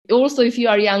interesting. Also, if you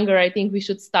are younger, I think we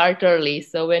should start early.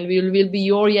 So when we will be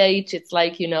your age, it's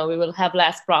like, we will have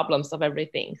less problems of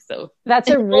everything. So that's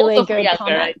a really good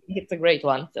comment. I think it's a great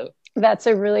one. So that's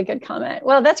a really good comment.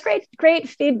 Well, that's great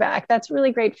feedback. That's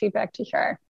really great feedback to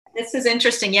hear. This is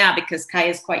interesting, yeah, because Kaya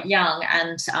is quite young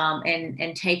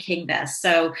and taking this.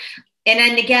 So, and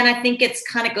then again, I think it's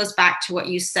kind of goes back to what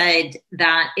you said,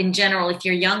 that in general, if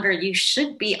you're younger, you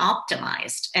should be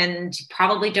optimized and you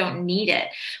probably don't need it.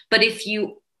 But if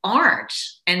you aren't,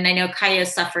 and I know Kaya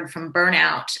suffered from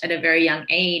burnout at a very young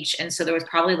age, and so there was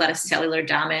probably a lot of cellular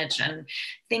damage and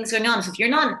things going on. So if you're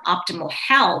not in optimal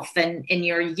health and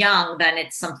you're young, then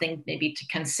it's something maybe to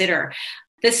consider.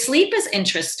 The sleep is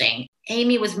interesting.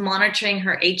 Amy was monitoring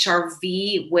her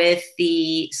HRV with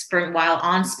the while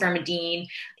on spermidine.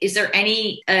 Is there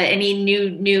any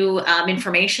new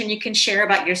information you can share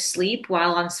about your sleep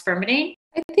while on spermidine?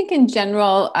 I think in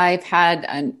general, I've had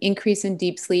an increase in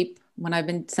deep sleep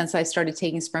since I started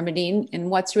taking spermidine. And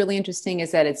what's really interesting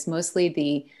is that it's mostly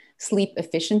the sleep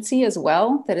efficiency as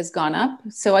well that has gone up.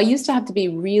 So I used to have to be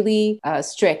really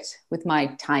strict with my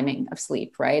timing of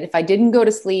sleep, right? If I didn't go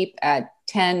to sleep at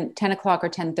 10 o'clock or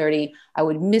 10:30, I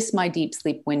would miss my deep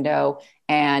sleep window,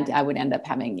 and I would end up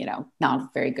having, not a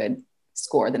very good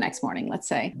score the next morning, let's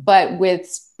say. But with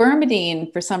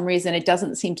spermidine, for some reason, it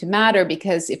doesn't seem to matter,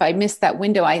 because if I miss that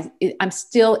window, I'm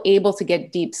still able to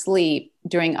get deep sleep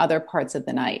during other parts of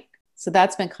the night. So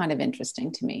that's been kind of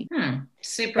interesting to me.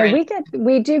 Super.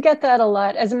 We do get that a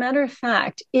lot. As a matter of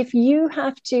fact, if you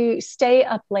have to stay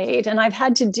up late, and I've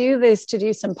had to do this to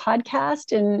do some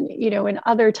podcast in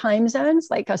other time zones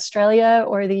like Australia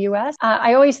or the US,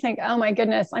 I always think, oh my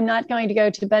goodness, I'm not going to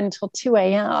go to bed until 2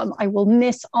 a.m. I will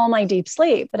miss all my deep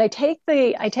sleep. But I take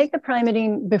the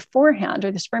Primeadine beforehand,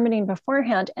 or the spermidine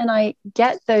beforehand, and I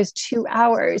get those 2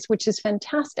 hours, which is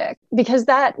fantastic, because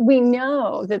that we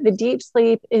know that the deep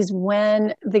sleep is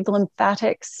when the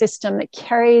lymphatic system that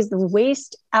carries the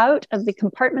waste out of the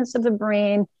compartments of the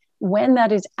brain, when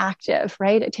that is active,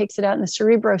 right? It takes it out in the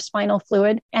cerebrospinal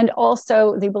fluid. And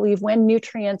also, they believe when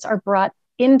nutrients are brought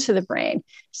into the brain.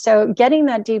 So getting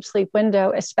that deep sleep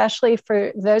window, especially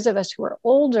for those of us who are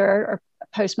older or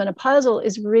postmenopausal,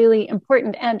 is really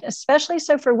important. And especially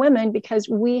so for women, because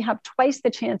we have twice the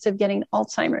chance of getting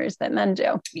Alzheimer's that men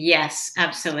do. Yes,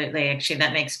 absolutely. Actually,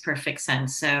 that makes perfect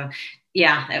sense. So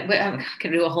yeah, I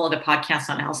could do a whole other podcast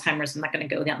on Alzheimer's. I'm not going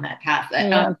to go down that path.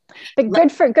 But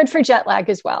good for jet lag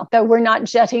as well. Though we're not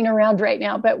jetting around right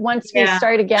now, but once we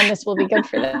start again, this will be good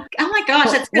for them. Oh my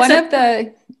gosh, that's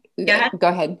Go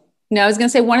ahead. No, I was going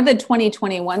to say one of the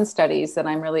 2021 studies that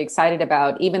I'm really excited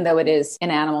about, even though it is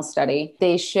an animal study,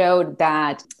 they showed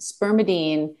that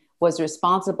spermidine was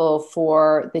responsible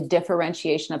for the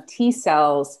differentiation of T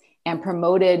cells and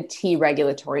promoted T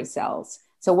regulatory cells.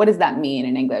 So what does that mean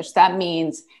in English? That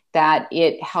means that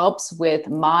it helps with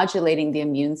modulating the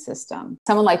immune system.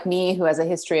 Someone like me who has a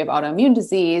history of autoimmune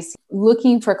disease,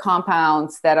 looking for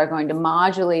compounds that are going to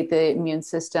modulate the immune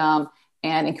system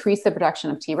and increase the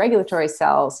production of T regulatory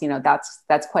cells,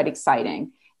 that's quite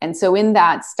exciting. And so in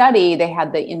that study, they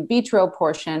had the in vitro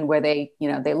portion where they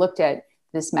looked at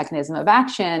this mechanism of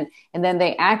action, and then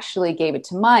they actually gave it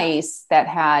to mice that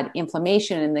had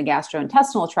inflammation in the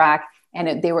gastrointestinal tract,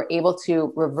 and they were able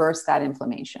to reverse that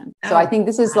inflammation. So I think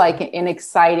this is like an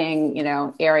exciting,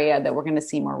 area that we're going to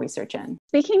see more research in.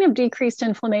 Speaking of decreased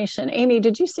inflammation, Amy,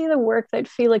 did you see the work that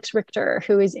Felix Richter,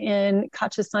 who is in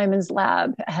Katja Simon's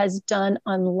lab, has done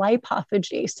on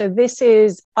lipophagy? So this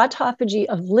is autophagy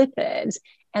of lipids.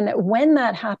 And that when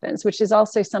that happens, which is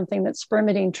also something that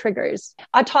spermidine triggers,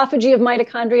 autophagy of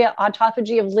mitochondria,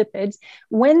 autophagy of lipids,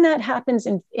 when that happens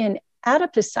in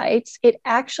adipocytes, it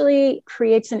actually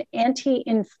creates an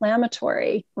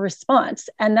anti-inflammatory response.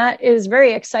 And that is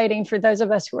very exciting for those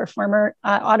of us who are former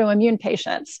autoimmune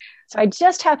patients. So I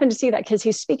just happened to see that because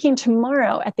he's speaking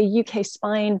tomorrow at the UK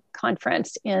Spine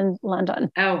Conference in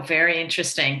London. Oh, very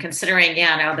interesting. Considering,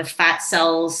 now the fat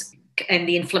cells and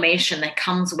the inflammation that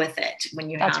comes with it when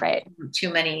you have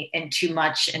too many and too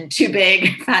much and too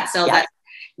big fat cells. That's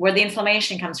where the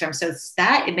inflammation comes from. So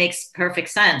it makes perfect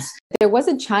sense. There was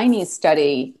a Chinese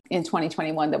study in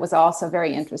 2021 that was also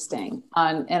very interesting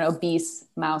on an obese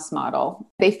mouse model.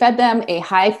 They fed them a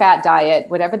high-fat diet,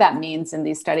 whatever that means in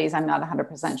these studies. I'm not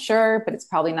 100% sure, but it's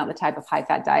probably not the type of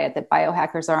high-fat diet that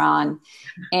biohackers are on.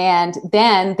 And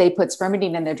then they put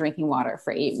spermidine in their drinking water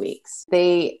for 8 weeks.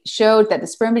 They showed that the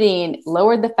spermidine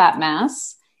lowered the fat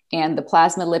mass and the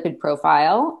plasma lipid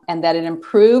profile, and that it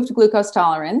improved glucose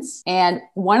tolerance. And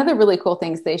one of the really cool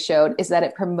things they showed is that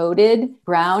it promoted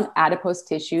brown adipose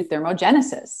tissue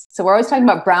thermogenesis. So we're always talking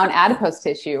about brown adipose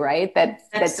tissue, right? That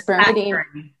spermidine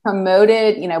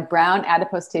promoted, brown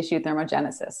adipose tissue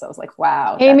thermogenesis. So I was like,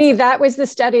 wow. Amy, that was the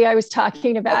study I was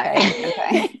talking about.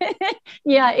 Okay.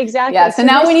 Yeah, exactly. Yeah. So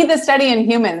now we need the study in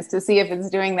humans to see if it's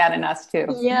doing that in us too.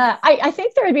 Yeah. I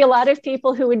think there would be a lot of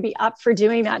people who would be up for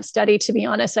doing that study, to be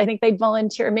honest. I think they'd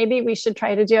volunteer. Maybe we should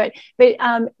try to do it. But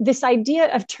this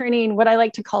idea of turning what I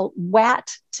like to call WAT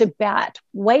to BAT,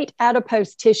 white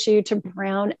adipose tissue to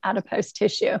brown adipose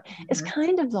tissue, is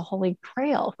kind of the holy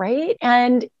grail, right?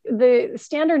 And the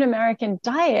standard American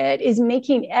diet is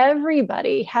making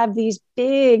everybody have these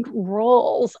big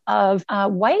rolls of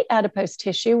white adipose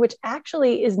tissue, which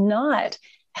actually is not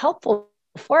helpful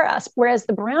for us, whereas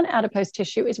the brown adipose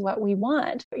tissue is what we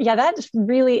want. Yeah, that's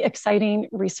really exciting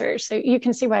research. So you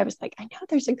can see why I was like, I know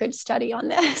there's a good study on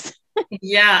this.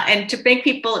 Yeah, and to make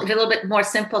people a little bit more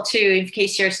simple too, in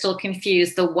case you're still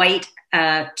confused, the white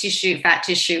fat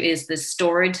tissue is the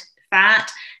stored fat,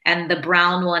 and the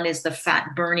brown one is the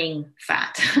fat burning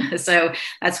fat. So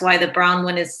that's why the brown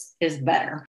one is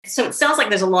better. So it sounds like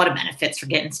there's a lot of benefits for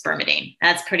getting spermidine.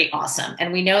 That's pretty awesome.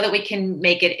 And we know that we can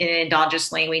make it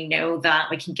endogenously. We know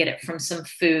that we can get it from some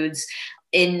foods,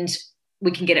 and we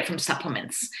can get it from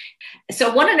supplements. So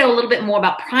I want to know a little bit more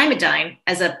about Primeadine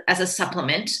as a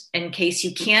supplement in case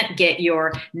you can't get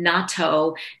your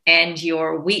natto and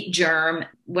your wheat germ,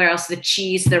 where else the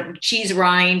cheese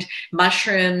rind,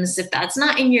 mushrooms. If that's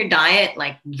not in your diet,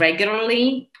 like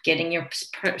regularly getting your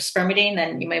spermidine,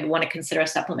 then you may want to consider a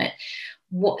supplement.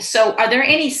 So are there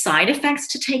any side effects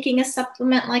to taking a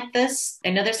supplement like this? I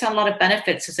know there's a lot of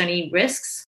benefits. Is there any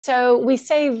risks? So we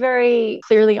say very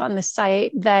clearly on the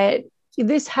site that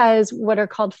this has what are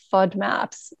called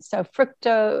FODMAPs. So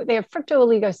they have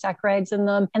fructooligosaccharides in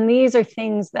them. And these are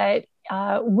things that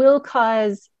will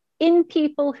cause, in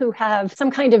people who have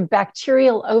some kind of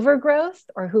bacterial overgrowth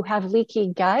or who have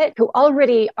leaky gut, who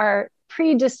already are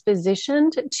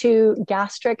predispositioned to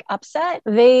gastric upset,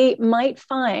 they might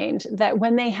find that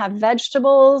when they have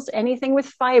vegetables, anything with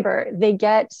fiber, they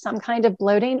get some kind of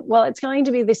bloating. Well, it's going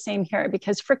to be the same here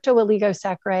because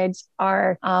fructooligosaccharides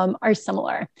are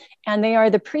similar. And they are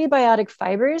the prebiotic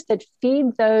fibers that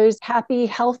feed those happy,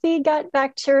 healthy gut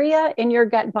bacteria in your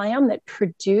gut biome that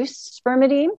produce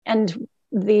spermidine. And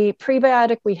the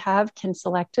prebiotic we have can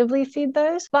selectively feed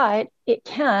those, but it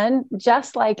can,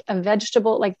 just like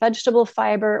vegetable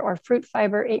fiber or fruit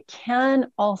fiber, it can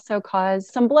also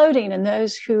cause some bloating in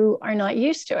those who are not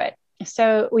used to it.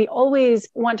 So we always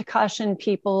want to caution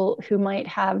people who might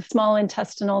have small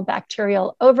intestinal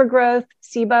bacterial overgrowth,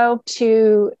 SIBO,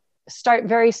 to start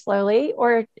very slowly,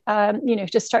 or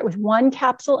just start with one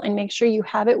capsule and make sure you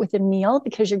have it with a meal,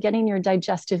 because you're getting your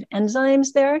digestive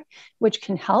enzymes there, which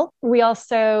can help. We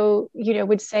also,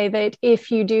 would say that if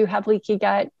you do have leaky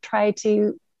gut, try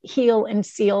to heal and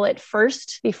seal it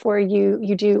first before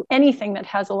you do anything that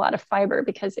has a lot of fiber,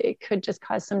 because it could just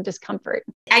cause some discomfort.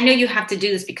 I know you have to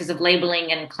do this because of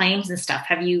labeling and claims and stuff.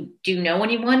 Do you know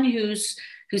anyone who's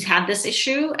had this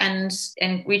issue and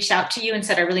reached out to you and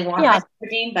said, I really want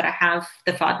spermidine, but I have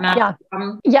the FODMAP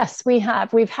problem? Yes, we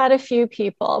have. We've had a few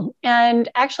people. And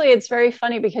actually, it's very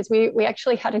funny because we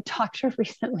actually had a doctor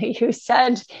recently who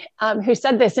said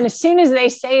this. And as soon as they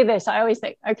say this, I always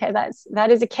think, okay,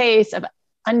 that is a case of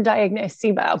undiagnosed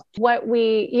SIBO.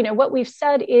 What we've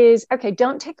said is, okay,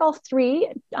 don't take all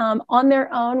three on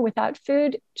their own without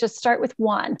food. Just start with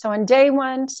one. So on day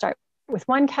one, start with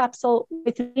one capsule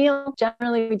with a meal.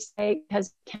 Generally, we'd say,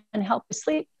 because it can help with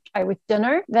sleep, try with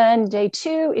dinner. Then day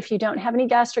 2, if you don't have any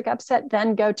gastric upset,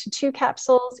 then go to 2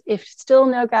 capsules. If still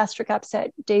no gastric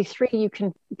upset, day 3, you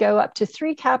can go up to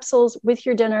 3 capsules with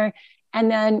your dinner. And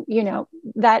then,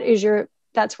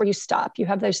 that's where you stop. You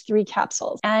have those 3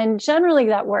 capsules. And generally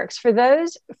that works. For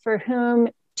those for whom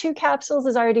 2 capsules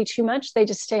is already too much, they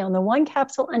just stay on the 1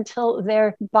 capsule until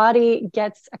their body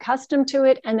gets accustomed to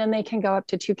it. And then they can go up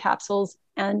to 2 capsules.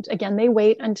 And again, they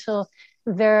wait until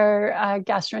their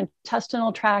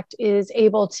gastrointestinal tract is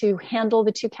able to handle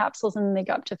the 2 capsules, and then they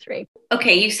go up to 3.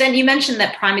 Okay, you mentioned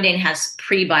that Primeadine has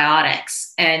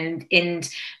prebiotics, and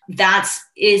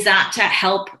is that to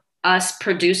help us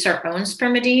produce our own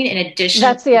spermidine in addition?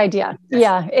 That's the idea.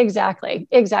 Yeah, exactly.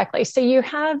 So you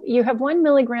have 1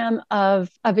 milligram of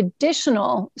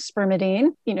additional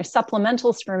spermidine,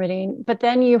 supplemental spermidine, but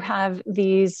then you have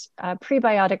these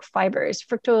prebiotic fibers,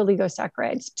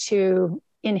 fructooligosaccharides, to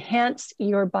enhance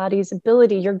your body's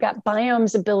ability, your gut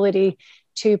biome's ability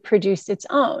to produce its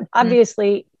own.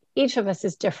 Obviously, each of us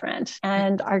is different,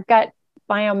 and our gut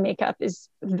biome makeup is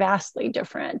vastly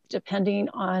different depending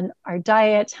on our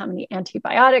diet, how many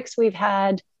antibiotics we've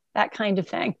had, that kind of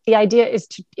thing. The idea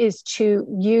is to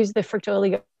use the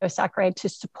fructooligosaccharides to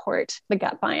support the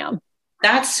gut biome.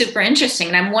 That's super interesting.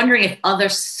 And I'm wondering if other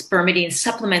spermidine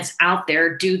supplements out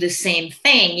there do the same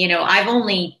thing. I've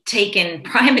only taken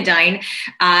Primeadine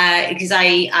because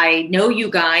I know you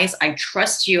guys. I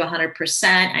trust you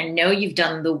 100%. I know you've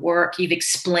done the work. You've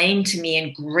explained to me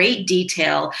in great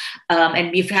detail.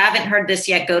 And if you haven't heard this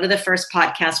yet, go to the first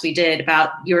podcast we did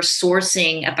about your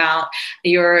sourcing, about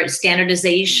your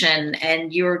standardization,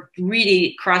 and you're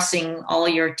really crossing all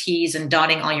your T's and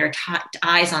dotting all your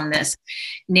I's on this.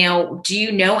 Now, do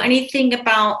you know anything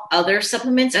about other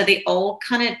supplements? Are they all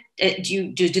kind of,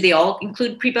 do they all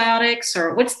include prebiotics,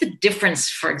 or what's the difference,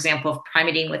 for example, of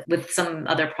Primeadine with some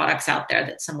other products out there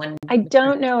that someone... I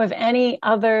don't know of any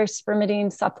other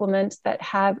spermidine supplements that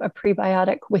have a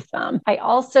prebiotic with them. I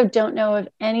also don't know of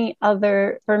any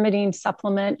other spermidine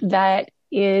supplement that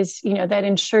that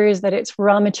ensures that its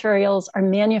raw materials are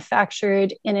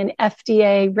manufactured in an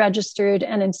FDA registered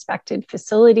and inspected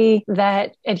facility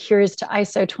that adheres to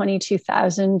ISO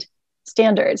 22000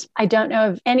 standards. I don't know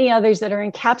of any others that are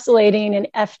encapsulating an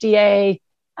FDA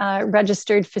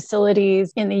registered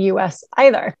facilities in the US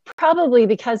either. Probably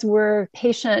because we're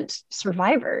patient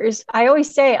survivors. I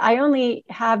always say I only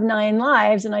have 9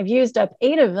 lives and I've used up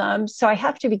 8 of them. So I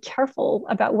have to be careful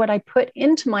about what I put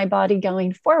into my body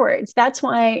going forwards. That's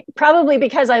why, probably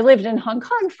because I lived in Hong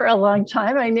Kong for a long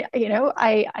time,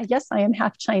 I guess I am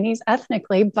half Chinese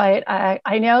ethnically, but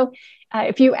I know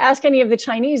if you ask any of the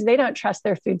Chinese, they don't trust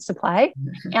their food supply.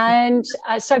 And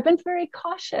so I've been very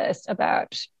cautious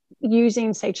about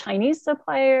using, say, Chinese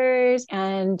suppliers,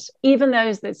 and even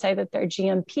those that say that they're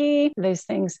GMP,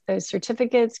 those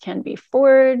certificates can be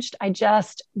forged. I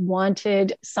just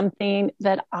wanted something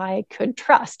that I could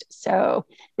trust. So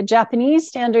the Japanese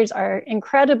standards are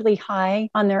incredibly high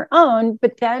on their own,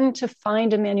 but then to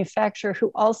find a manufacturer who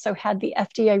also had the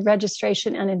FDA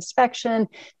registration and inspection,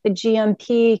 the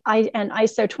GMP and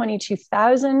ISO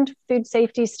 22000 food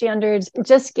safety standards,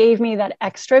 just gave me that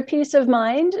extra peace of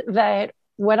mind that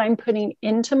what I'm putting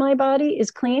into my body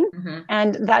is clean. Mm-hmm.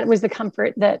 And that was the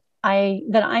comfort that I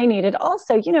needed.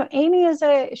 Also, Amy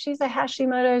she's a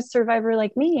Hashimoto's survivor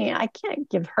like me. I can't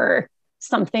give her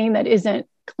something that isn't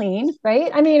clean,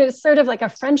 right? I mean, it's sort of like a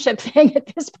friendship thing at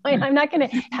this point. I'm not going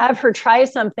to have her try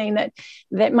something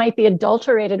that might be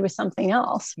adulterated with something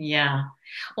else. Yeah.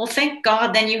 Well, thank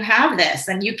God then you have this,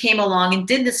 and you came along and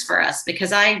did this for us,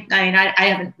 because I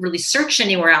haven't really searched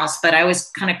anywhere else, but I always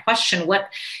kind of question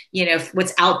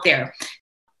what's out there.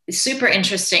 It's super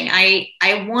interesting.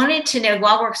 I wanted to know,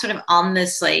 while we're sort of on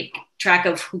this track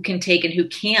of who can take and who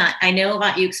can't, I know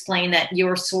about you explained that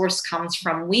your source comes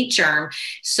from wheat germ.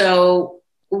 So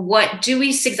what do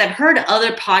we see? Because I've heard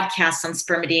other podcasts on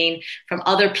spermidine from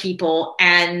other people,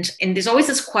 and there's always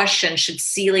this question: should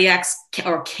celiacs,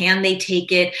 or can they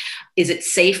take it? Is it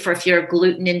safe for if you're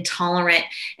gluten intolerant?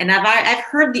 And I've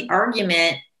heard the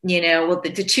argument,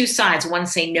 the two sides. One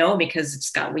say no because it's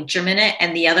got wheat germ in it,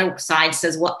 and the other side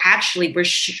says, well, actually,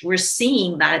 we're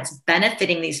seeing that it's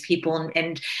benefiting these people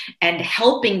and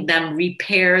helping them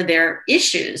repair their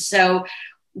issues. So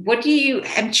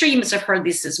I'm sure you must have heard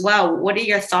this as well. What are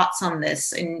your thoughts on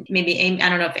this? And maybe Amy, I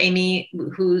don't know if Amy,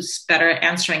 who's better at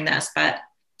answering this, but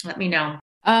let me know.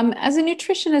 As a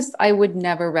nutritionist, I would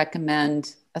never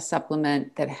recommend a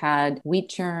supplement that had wheat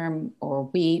germ or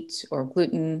wheat or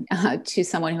gluten to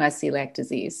someone who has celiac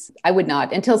disease. I would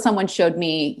not, until someone showed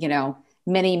me,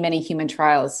 many, many human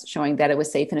trials showing that it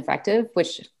was safe and effective,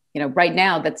 which right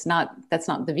now that's not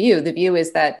the view. The view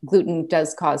is that gluten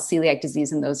does cause celiac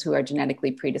disease in those who are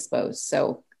genetically predisposed.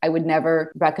 So I would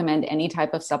never recommend any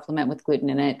type of supplement with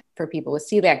gluten in it for people with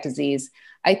celiac disease.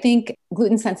 I think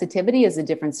gluten sensitivity is a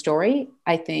different story.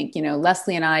 I think,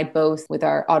 Leslie and I both, with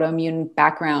our autoimmune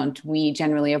background, we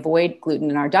generally avoid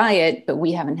gluten in our diet, but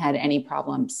we haven't had any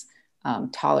problems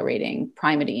tolerating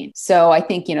Primeadine. So I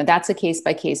think, that's a case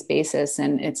by case basis.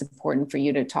 And it's important for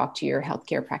you to talk to your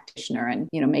healthcare practitioner and,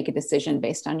 make a decision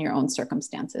based on your own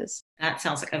circumstances. That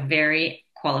sounds like a very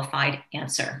qualified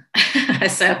answer.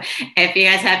 So if you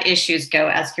guys have issues, go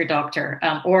ask your doctor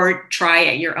or try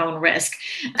at your own risk.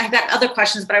 I've got other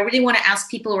questions, but I really want to ask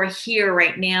people who are here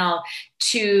right now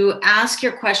to ask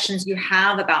your questions you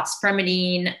have about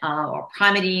Spermidine or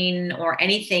Primeadine or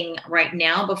anything right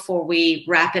now before we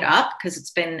wrap it up, because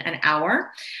it's been an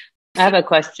hour. I have a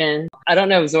question. I don't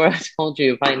know if Zora told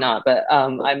you, probably not, but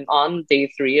I'm on day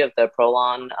 3 of the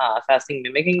Prolon fasting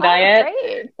mimicking diet.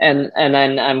 Great. And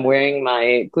then I'm wearing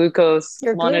my glucose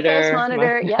monitor. Glucose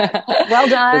monitor. Yeah. Well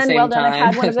done. Well done. I've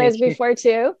had one of those before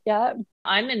too. Yeah.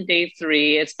 I'm in day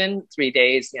 3. It's been 3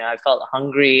 days. I felt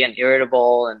hungry and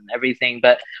irritable and everything.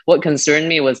 But what concerned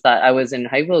me was that I was in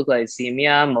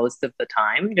hypoglycemia most of the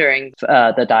time during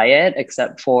the diet,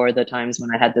 except for the times when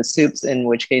I had the soups, in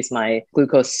which case my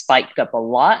glucose spiked up a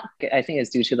lot. I think it's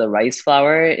due to the rice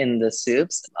flour in the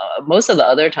soups. Most of the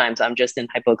other times I'm just in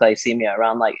hypoglycemia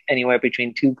around like anywhere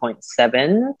between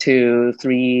 2.7 to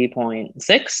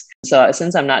 3.6. So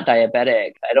since I'm not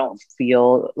diabetic, I don't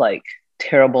feel like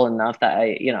terrible enough that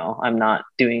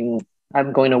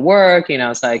I'm going to work,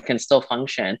 so I can still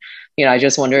function. I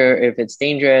just wonder if it's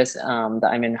dangerous that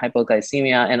I'm in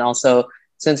hypoglycemia. And also,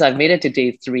 since I've made it to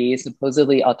day 3,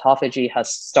 supposedly autophagy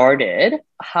has started.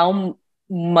 How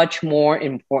much more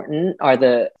important are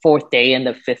the 4th day and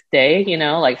the 5th day?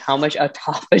 Like how much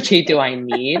autophagy do I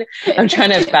need? I'm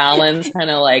trying to balance kind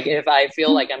of like, if I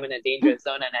feel like I'm in a dangerous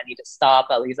zone and I need to stop,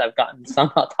 at least I've gotten some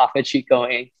autophagy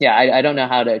going. Yeah, I don't know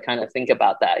how to kind of think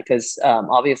about that, because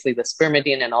obviously the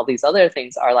Spermidine and all these other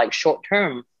things are like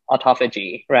short-term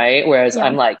autophagy, right? Whereas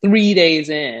I'm like 3 days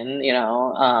in,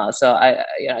 so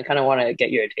I kind of want to get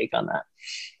your take on that.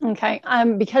 Okay.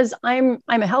 Because I'm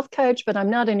a health coach, but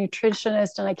I'm not a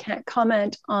nutritionist and I can't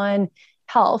comment on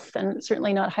health and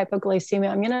certainly not hypoglycemia.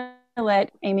 I'm going to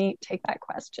let Amy take that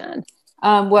question.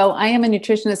 Well, I am a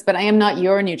nutritionist, but I am not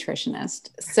your nutritionist.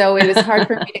 So it is hard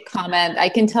for me to comment. I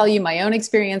can tell you my own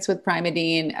experience with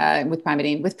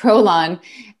Prolon.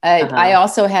 I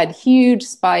also had huge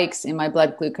spikes in my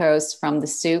blood glucose from the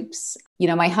soups.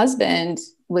 My husband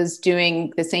was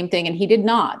doing the same thing and he did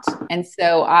not. And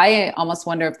so I almost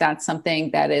wonder if that's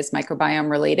something that is microbiome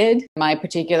related. In my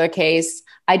particular case,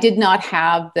 I did not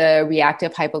have the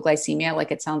reactive hypoglycemia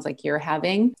like it sounds like you're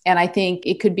having. And I think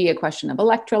it could be a question of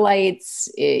electrolytes.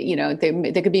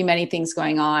 There could be many things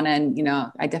going on. And,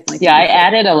 I definitely think I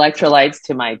added electrolytes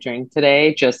to my drink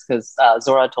today just because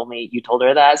Zora told me you told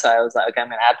her that. So I was like, okay, I'm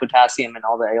going to add potassium and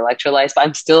all the electrolytes, but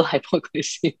I'm still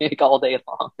hypoglycemic all day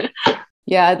long.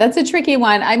 Yeah, that's a tricky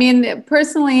one. I mean,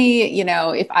 personally,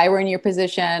 if I were in your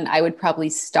position, I would probably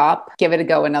stop, give it a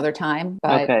go another time.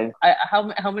 But okay.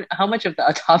 How much of the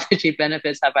autophagy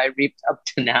benefits have I reaped up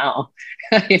to now?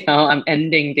 I'm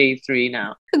ending day 3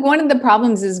 now. One of the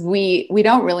problems is we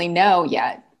don't really know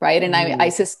yet. Right. And I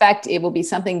suspect it will be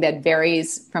something that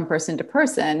varies from person to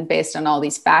person based on all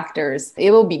these factors.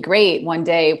 It will be great one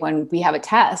day when we have a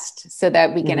test so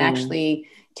that we can actually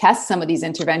test some of these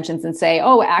interventions and say,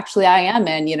 oh, actually, I am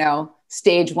in,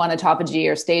 stage 1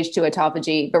 autophagy or stage 2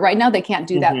 autophagy. But right now they can't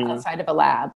do that outside of a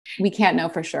lab. We can't know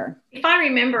for sure. If I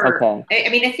remember,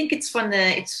 I think it's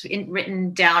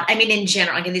written down. I mean, in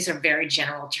general, again, these are very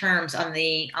general terms on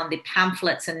the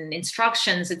pamphlets and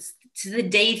instructions. It's the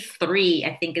day 3,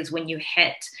 I think, is when you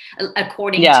hit,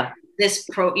 according to this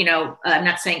I'm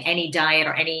not saying any diet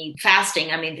or any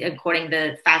fasting. I mean, according to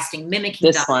the fasting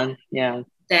mimicking diet.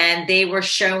 Then they were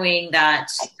showing that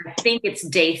I think it's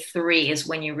day 3 is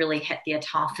when you really hit the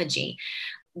autophagy.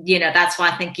 That's why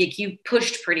I think you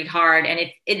pushed pretty hard. And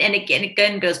it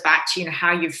again goes back to,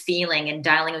 how you're feeling and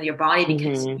dialing with your body,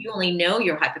 because you only know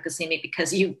you're hypoglycemic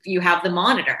because you have the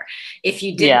monitor. If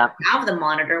you didn't have the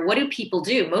monitor, what do people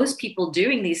do? Most people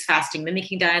doing these fasting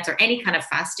mimicking diets or any kind of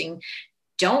fasting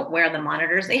don't wear the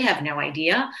monitors. They have no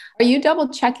idea. Are you double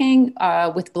checking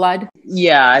with blood?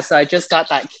 Yeah. So I just got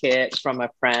that kit from a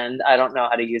friend. I don't know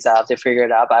how to use that to figure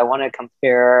it out, but I want to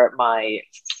compare my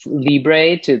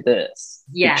Libre to this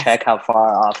to check how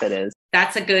far off it is. I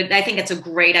think it's a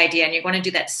great idea. And you're going to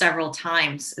do that several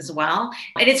times as well.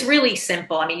 And it's really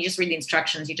simple. I mean, you just read the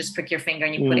instructions, you just prick your finger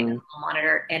and you put it in the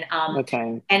monitor. And,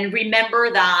 and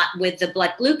remember that with the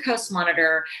blood glucose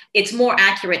monitor, it's more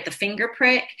accurate. The finger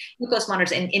prick glucose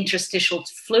monitor is an interstitial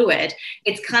fluid.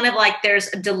 It's kind of like there's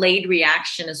a delayed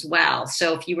reaction as well.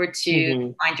 So if you were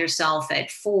to find yourself at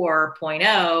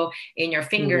 4.0 in your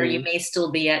finger, you may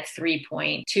still be at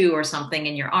 3.2 or something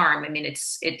in your arm. I mean,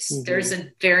 there's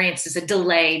a variance, a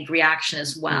delayed reaction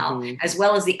as well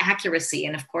as the accuracy.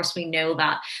 And of course, we know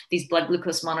that these blood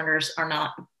glucose monitors are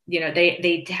not,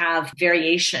 they have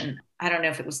variation. I don't know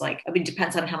if it was like, it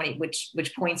depends on which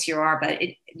points you are, but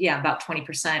about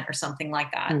 20% or something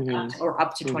like that, or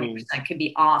up to 20% could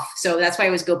be off. So that's why I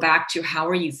always go back to how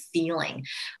are you feeling?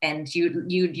 And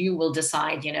you will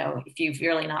decide, if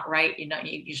you're really not right,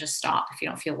 you just stop if you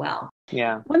don't feel well.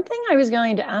 Yeah. One thing I was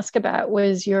going to ask about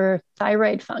was your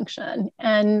thyroid function.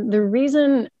 And the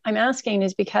reason I'm asking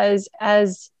is because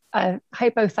as a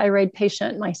hypothyroid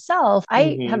patient myself,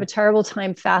 I have a terrible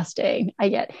time fasting. I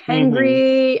get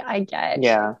hangry, I get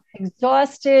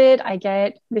exhausted, I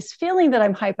get this feeling that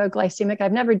I'm hypoglycemic.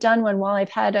 I've never done one while I've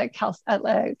had a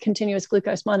continuous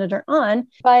glucose monitor on.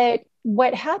 But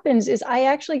what happens is I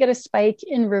actually get a spike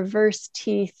in reverse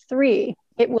T3.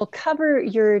 It will cover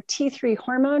your T3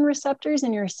 hormone receptors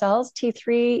in your cells.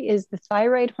 T3 is the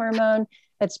thyroid hormone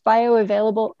that's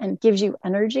bioavailable and gives you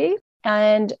energy.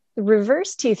 And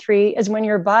reverse T3 is when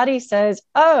your body says,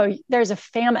 oh, there's a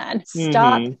famine.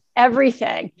 Stop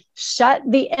everything. Shut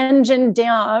the engine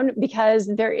down because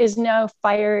there is no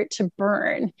fire to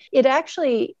burn. It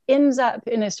actually ends up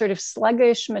in a sort of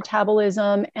sluggish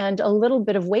metabolism and a little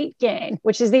bit of weight gain,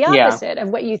 which is the opposite of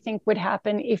what you think would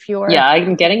happen if you're... Yeah,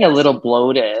 I'm getting a little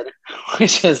bloated,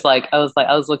 which is like, I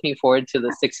was looking forward to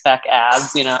the 6-pack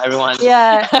abs, everyone.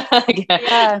 Yeah.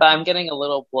 But I'm getting a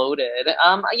little bloated.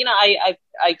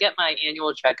 I get my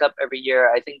annual checkup every year.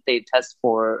 I think they test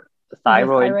for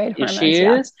thyroid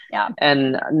issues,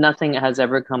 and nothing has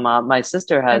ever come up. My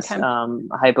sister has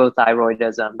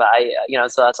hypothyroidism, but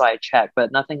so that's why I check,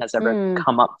 but nothing has ever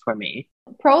come up for me.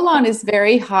 Prolon is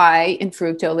very high in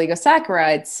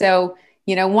fructooligosaccharides. So,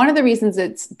 one of the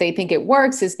reasons they think it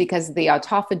works is because of the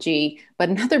autophagy. But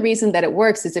another reason that it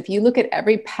works is if you look at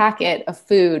every packet of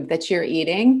food that you're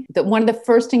eating, one of the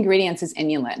first ingredients is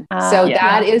inulin. So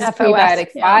that is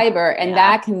prebiotic fiber, and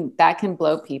that can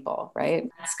blow people, right?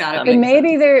 That's gotta be. And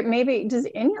maybe does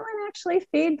inulin actually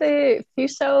feed the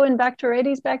Fuso and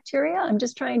Bacteroides bacteria? I'm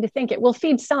just trying to think. It will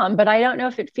feed some, but I don't know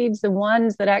if it feeds the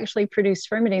ones that actually produce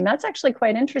spermidine. That's actually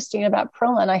quite interesting about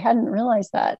Prolon. I hadn't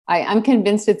realized that. I'm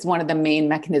convinced it's one of the main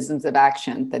mechanisms of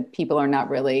action that people are not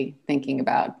really thinking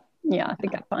about. Yeah, the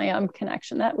gut biome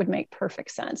connection. That would make perfect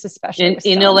sense, especially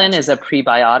inulin is a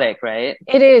prebiotic, right?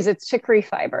 It is. It's chicory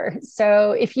fiber.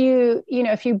 So if you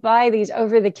buy these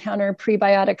over-the-counter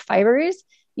prebiotic fibers,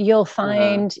 you'll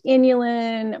find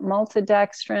inulin,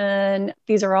 maltodextrin.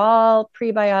 These are all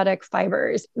prebiotic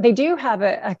fibers. They do have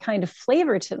a kind of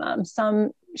flavor to them. Some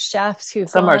chefs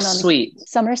some are sweet.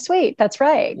 Some are sweet. That's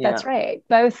right. Yeah. That's right.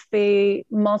 Both the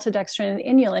maltodextrin and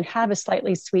inulin have a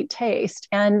slightly sweet taste.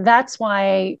 And that's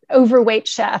why overweight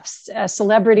chefs,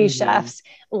 celebrity chefs,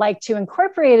 like to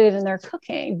incorporate it in their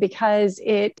cooking because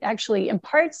it actually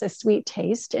imparts a sweet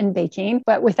taste in baking,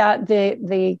 but without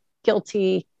the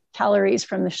guilty calories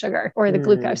from the sugar or the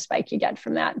glucose spike you get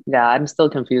from that. Yeah, I'm still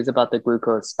confused about the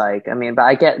glucose spike. I mean, but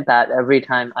I get that every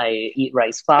time I eat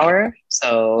rice flour,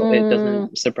 so it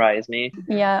doesn't surprise me.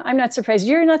 Yeah, I'm not surprised.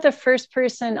 You're not the first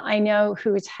person I know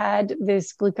who's had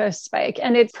this glucose spike,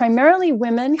 and it's primarily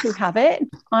women who have it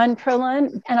on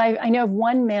Prolon. And I know of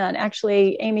one man,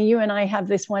 actually, Amy, you and I have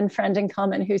this one friend in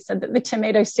common who said that the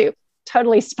tomato soup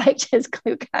totally spiked his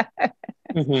glucose.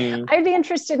 I'd be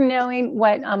interested in knowing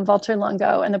what Walter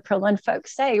Longo and the Prolon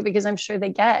folks say, because I'm sure they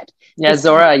get. Yeah,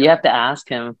 Zora, you have to ask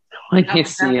him when you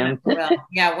see him.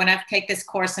 Yeah, when I take this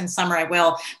course in summer, I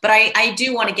will. But I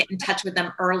do want to get in touch with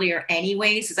them earlier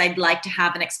anyways, because I'd like to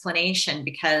have an explanation,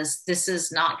 because this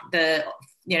is not the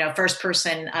first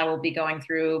person I will be going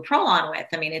through Prolon with.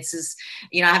 I mean,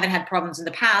 I haven't had problems in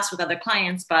the past with other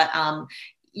clients, but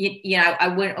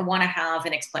I would want to have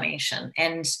an explanation,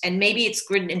 and maybe it's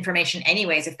good information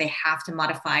anyways if they have to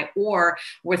modify, or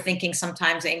we're thinking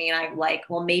sometimes, Amy and I, like,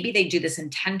 well, maybe they do this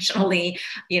intentionally.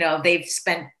 They've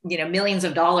spent millions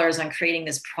of dollars on creating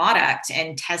this product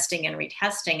and testing and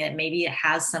retesting, and maybe it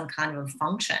has some kind of a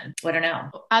function. I don't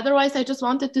know. Otherwise, I just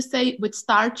wanted to say with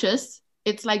starches,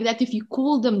 it's like that if you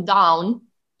cool them down,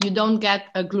 you don't get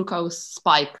a glucose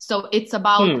spike. So it's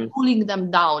about cooling them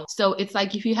down. So it's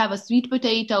like if you have a sweet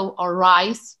potato or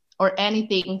rice or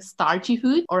anything starchy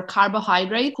food or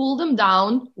carbohydrate, cool them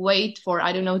down, wait for,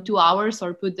 2 hours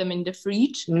or put them in the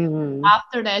fridge. Mm-hmm.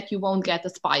 After that, you won't get a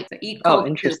spike. So eat Oh, cold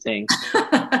interesting.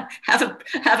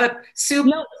 have a soup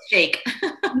shake.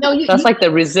 That's like the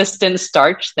resistant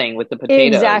starch thing with the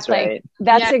potatoes, exactly. right?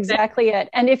 That's exactly it.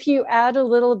 And if you add a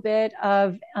little bit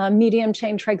of medium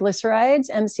chain triglycerides,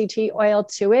 MCT oil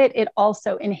to it, it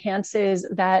also enhances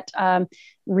that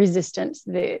resistance,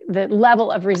 the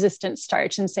level of resistant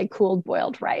starch in, say, cooled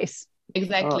boiled rice.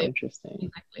 Exactly. Oh, interesting.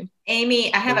 Exactly.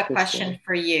 Amy, I have a question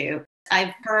for you.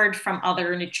 I've heard from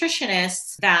other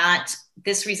nutritionists that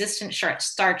this resistant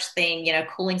starch thing,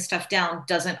 cooling stuff down,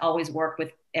 doesn't always work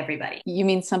with everybody. You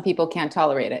mean some people can't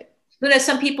tolerate it?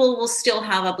 Some people will still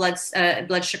have a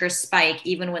blood sugar spike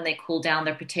even when they cool down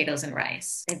their potatoes and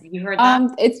rice. Have you heard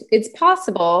that? It's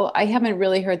possible. I haven't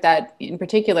really heard that in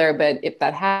particular, but if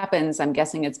that happens, I'm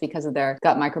guessing it's because of their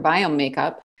gut microbiome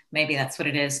makeup. Maybe that's what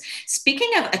it is. Speaking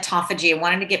of autophagy, I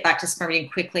wanted to get back to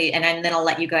spermidine quickly, and then I'll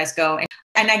let you guys go.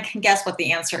 And I can guess what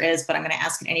the answer is, but I'm going to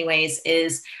ask it anyways,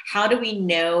 is how do we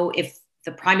know if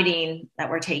the primidine that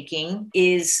we're taking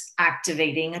is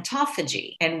activating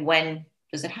autophagy, and when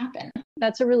does it happen?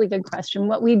 That's a really good question.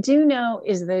 What we do know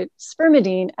is that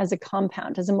spermidine as a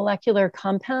compound, as a molecular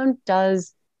compound,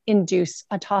 does induce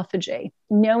autophagy.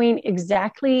 Knowing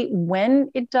exactly when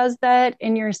it does that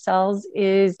in your cells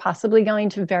is possibly going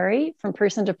to vary from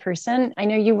person to person. I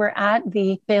know you were at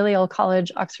the Balliol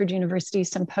College, Oxford University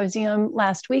Symposium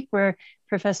last week, where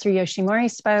Professor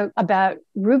Yoshimori spoke about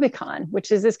Rubicon,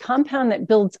 which is this compound that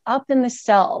builds up in the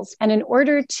cells. And in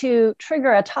order to trigger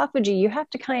autophagy, you have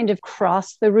to kind of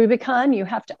cross the Rubicon. You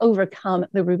have to overcome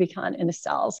the Rubicon in the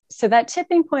cells. So that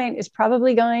tipping point is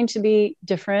probably going to be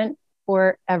different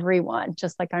for everyone,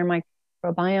 just like our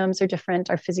microbiomes are different,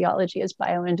 our physiology is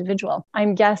bio-individual.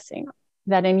 I'm guessing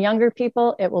that in younger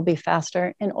people, it will be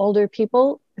faster. In older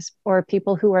people, or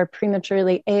people who are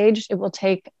prematurely aged, it will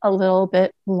take a little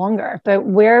bit longer. But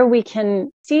where we can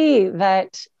see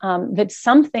that that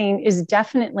something is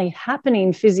definitely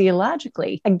happening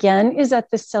physiologically, again, is at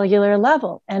the cellular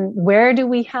level. And where do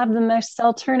we have the most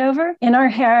cell turnover? In our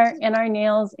hair, in our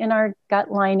nails, in our gut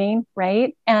lining,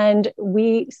 right? And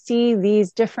we see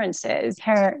these differences,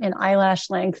 hair and eyelash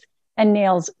length, and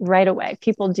nails right away.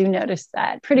 People do notice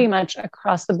that pretty much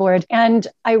across the board. And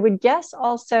I would guess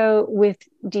also with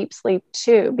deep sleep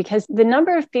too, because the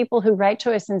number of people who write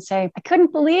to us and say, I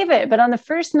couldn't believe it, but on the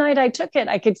first night I took it,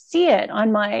 I could see it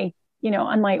on my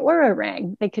Oura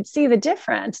ring. They could see the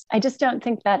difference. I just don't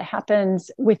think that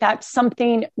happens without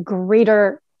something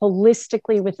greater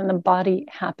holistically within the body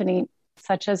happening,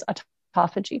 such as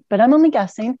autophagy, but I'm only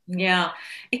guessing. Yeah,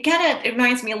 it kind of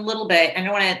reminds me a little bit. I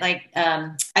don't want to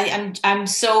I'm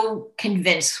so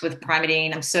convinced with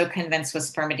primidine. I'm so convinced with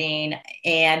spermidine,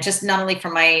 and just not only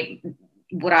from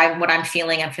what I'm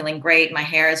feeling, I'm feeling great. My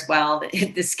hair as well,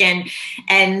 the skin,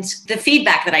 and the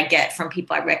feedback that I get from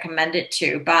people I recommend it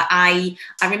to. But I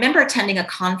remember attending a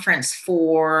conference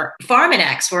for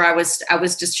Pharmanex where I was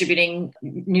distributing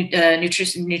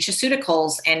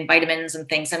nutraceuticals and vitamins and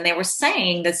things, and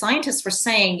the scientists were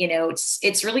saying,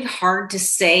 it's really hard to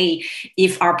say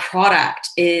if our product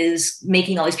is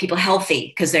making all these people healthy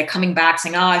because they're coming back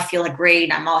saying, oh, I feel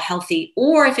great, I'm all healthy,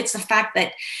 or if it's the fact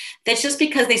that that's just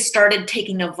because they started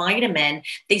taking a vitamin,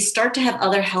 they start to have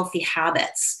other healthy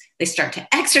habits. They start to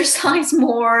exercise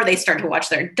more. They start to watch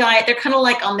their diet. They're kind of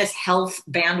like on this health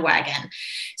bandwagon.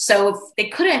 So they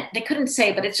couldn't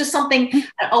say, but it's just something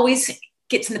that always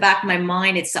gets in the back of my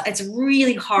mind. It's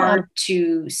really hard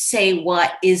to say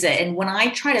what is it. And when I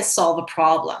try to solve a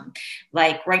problem,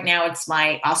 like right now it's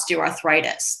my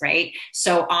osteoarthritis, right?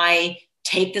 So I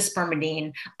take the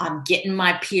spermidine, I'm getting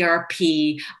my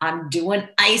PRP, I'm doing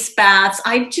ice baths,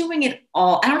 I'm doing it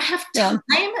all. I don't have time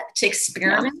to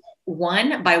experiment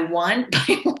one by one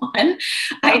by one.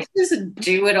 I just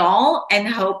do it all and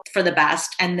hope for the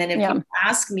best. And then if you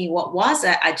ask me what was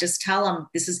it, I just tell them,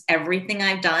 this is everything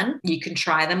I've done. You can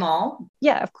try them all.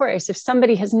 Yeah, of course. If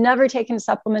somebody has never taken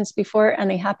supplements before and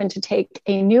they happen to take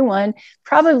a new one,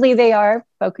 probably they are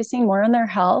focusing more on their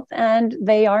health and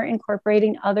they are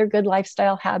incorporating other good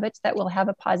lifestyle habits that will have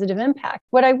a positive impact.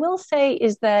 What I will say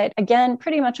is that, again,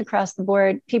 pretty much across the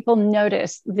board, people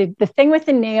notice the thing with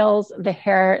the nails, the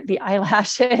hair, the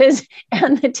eyelashes,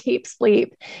 and the deep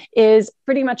sleep is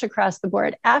pretty much across the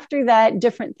board. After that,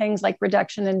 different things like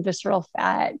reduction in visceral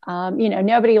fat.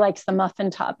 Nobody likes the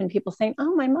muffin top, and people saying,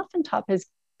 oh, my muffin top has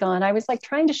gone. I was like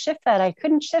trying to shift that. I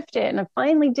couldn't shift it. And I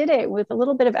finally did it with a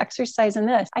little bit of exercise in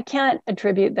this. I can't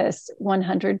attribute this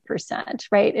 100%,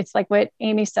 right? It's like what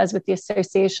Amy says with the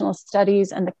associational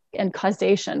studies and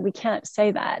causation. We can't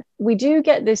say that. We do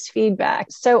get this feedback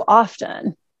so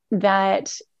often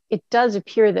that it does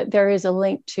appear that there is a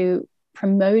link to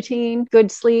promoting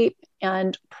good sleep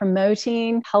and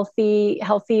promoting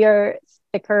healthier,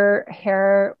 thicker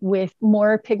hair with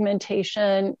more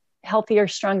pigmentation, healthier,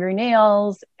 stronger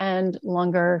nails, and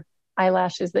longer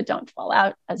eyelashes that don't fall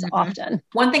out as often.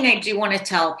 One thing I do want to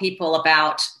tell people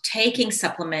about taking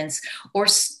supplements or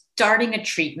starting a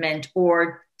treatment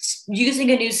or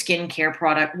using a new skincare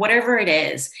product, whatever it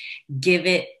is, give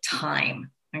it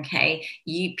time. Okay.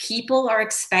 People are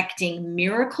expecting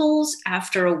miracles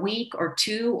after a week or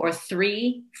 2 or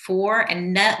 3, 4,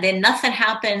 and then nothing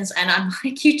happens. And I'm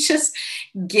like, you just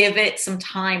give it some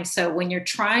time. So when you're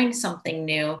trying something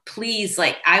new, please,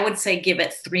 like I would say, give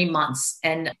it 3 months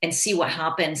and see what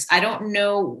happens. I don't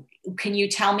know. Can you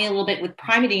tell me a little bit with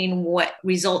Primeadine, what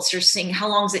results you're seeing? How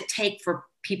long does it take for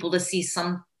people to see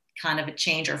some kind of a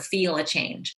change or feel a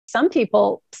change? Some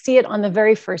people see it on the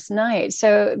very first night.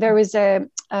 So there was a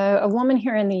woman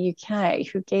here in the UK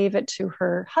who gave it to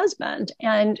her husband,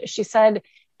 and she said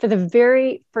for the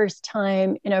very first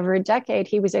time in over a decade,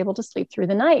 he was able to sleep through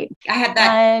the night. I had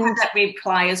that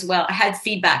reply as well. I had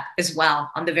feedback as well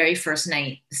on the very first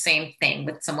night. The same thing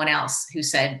with someone else who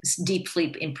said deep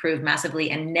sleep improved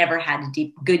massively and never had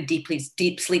a good deep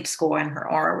sleep score on her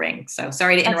Oura ring. So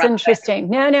sorry to interrupt. That's interesting.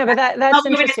 No, but that's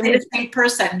interesting. The same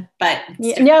person, but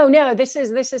no. This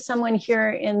is someone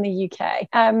here in the UK.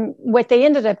 What they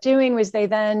ended up doing was they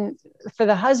then, for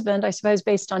the husband, I suppose,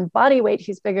 based on body weight,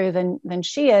 he's bigger than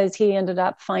she is. He ended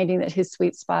up finding that his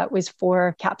sweet spot was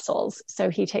 4 capsules. So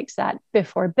he takes that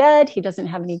before bed. He doesn't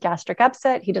have any gastric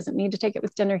upset. He doesn't need to take it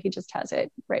with dinner. He just has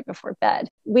it right before bed.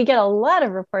 We get a lot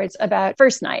of reports about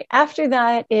first night. After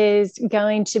that is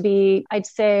going to be, I'd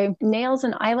say, nails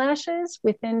and eyelashes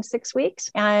within 6 weeks.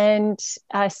 And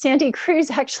Sandy Cruz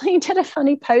actually did a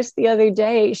funny post the other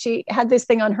day. She had this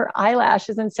thing on her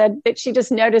eyelashes and said that she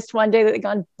just noticed one day that they'd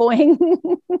gone boing.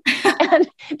 And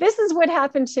this is what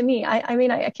happened to me.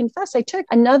 I confess I took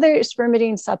another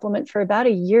spermidine supplement for about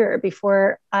a year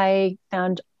before I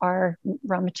found our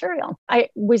raw material. I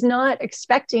was not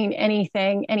expecting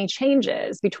any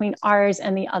changes between ours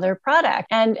and the other product.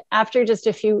 And after just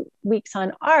a few weeks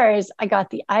on ours, I got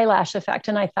the eyelash effect.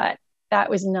 And I thought, that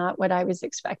was not what I was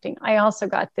expecting. I also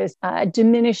got this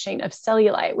diminishing of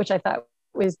cellulite, which I thought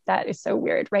that is so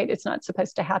weird, right? It's not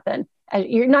supposed to happen.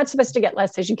 You're not supposed to get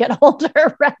less as you get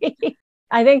older, right?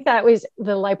 I think that was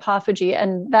the lipophagy.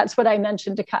 And that's what I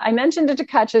mentioned I mentioned it to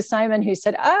Katja Simon, who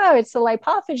said, oh, it's the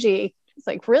lipophagy. It's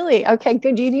like, really? Okay,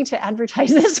 good. You need to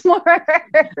advertise this more,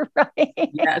 right?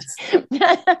 Yes.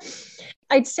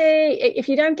 I'd say if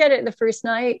you don't get it the first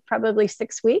night, probably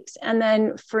 6 weeks. And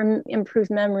then for improved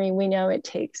memory, we know it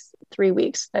takes 3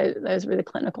 weeks. Those were the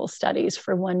clinical studies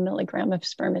for 1 milligram of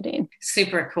spermidine.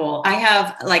 Super cool. I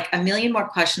have like a million more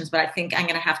questions, but I think I'm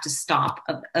going to have to stop.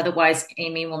 Otherwise,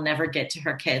 Amy will never get to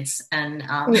her kids and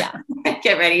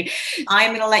get ready. I'm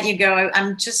going to let you go.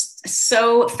 I'm just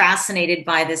so fascinated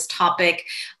by this topic.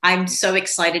 I'm so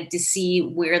excited to see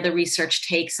where the research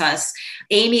takes us.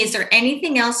 Amy, is there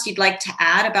anything else you'd like to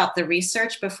add about the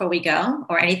research before we go,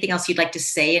 or anything else you'd like to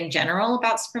say in general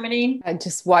about spermidine?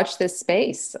 Just watch this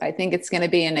space. I think it's going to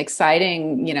be an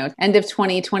exciting, end of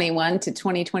 2021 to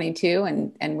 2022,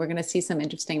 and we're going to see some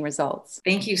interesting results.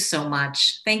 Thank you so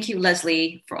much. Thank you,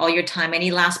 Leslie, for all your time. Any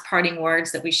last parting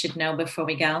words that we should know before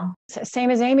we go?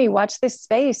 Same as Amy, watch this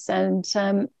space. And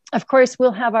of course,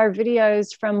 we'll have our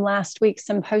videos from last week's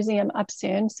symposium up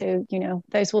soon. So,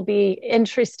 those will be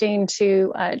interesting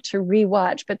to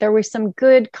rewatch. But there were some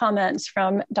good comments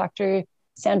from Dr.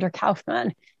 Sandra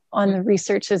Kaufman on the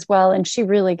research as well. And she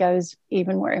really goes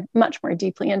much more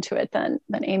deeply into it than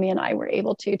Amy and I were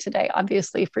able to today,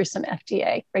 obviously for some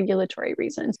FDA regulatory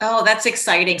reasons. Oh, that's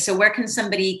exciting. So where can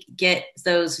somebody get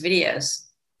those videos?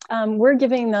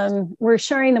 We're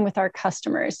sharing them with our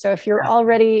customers. So if you're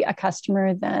already a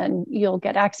customer, then you'll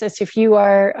get access. If you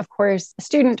are, of course, a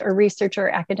student or researcher or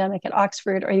academic at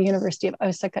Oxford or the University of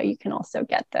Osaka, you can also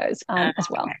get those as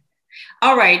well.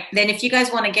 All right. Then if you guys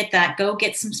want to get that, go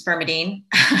get some spermidine.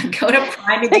 Go to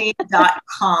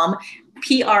primeadine.com.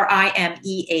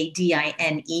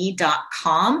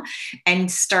 primeadine.com,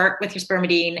 and start with your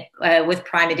spermidine with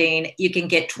Primeadine. You can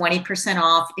get 20%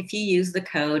 off if you use the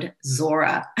code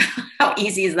ZORA. How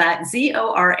easy is that?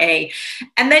 ZORA.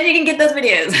 And then you can get those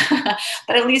videos.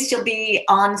 But at least you'll be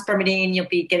on spermidine, you'll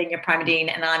be getting your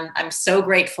Primeadine. And I'm so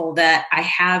grateful that I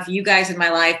have you guys in my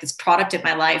life, this product in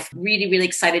my life. Really, really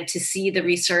excited to see the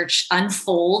research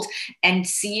unfold and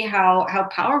see how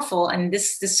powerful, and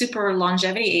this super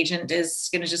longevity agent is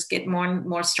going to just get more and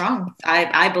more strong,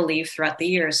 I believe, throughout the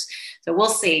years. So we'll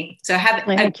see. So have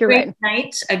a great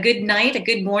night, a good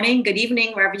morning, good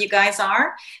evening, wherever you guys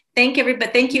are. Thank you,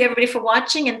 everybody, for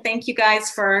watching, and thank you guys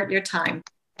for your time.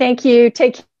 Thank you.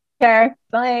 Take care.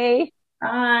 Bye.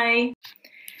 Bye.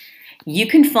 You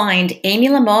can find Amy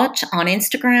Lamotte on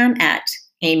Instagram at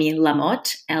Amy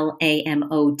Lamotte,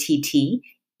 LAMOTTE.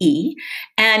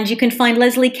 And you can find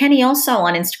Leslie Kenney also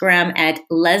on Instagram at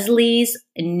Leslie's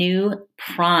New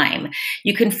Prime.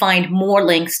 You can find more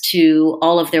links to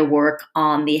all of their work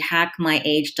on the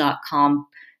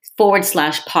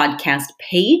hackmyage.com/podcast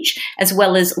page, as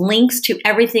well as links to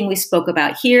everything we spoke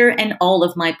about here and all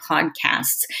of my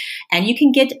podcasts. And you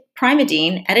can get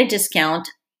Primeadine at a discount.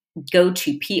 Go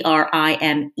to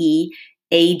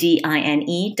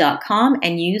primeadine.com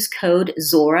and use code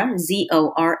ZORA,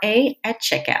 ZORA, at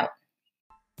checkout.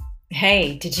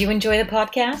 Hey, did you enjoy the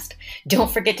podcast?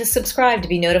 Don't forget to subscribe to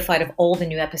be notified of all the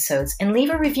new episodes, and leave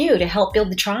a review to help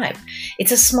build the tribe.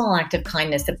 It's a small act of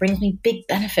kindness that brings me big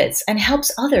benefits and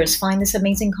helps others find this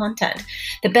amazing content.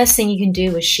 The best thing you can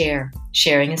do is share.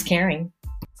 Sharing is caring.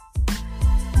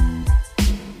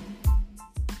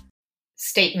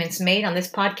 Statements made on this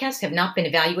podcast have not been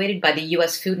evaluated by the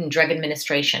U.S. Food and Drug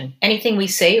Administration. Anything we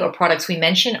say or products we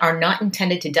mention are not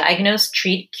intended to diagnose,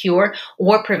 treat, cure,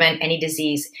 or prevent any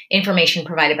disease. Information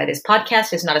provided by this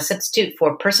podcast is not a substitute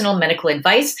for personal medical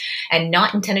advice and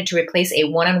not intended to replace a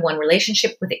one-on-one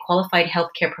relationship with a qualified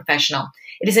healthcare professional.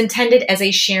 It is intended as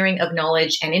a sharing of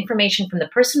knowledge and information from the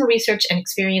personal research and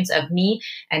experience of me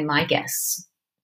and my guests.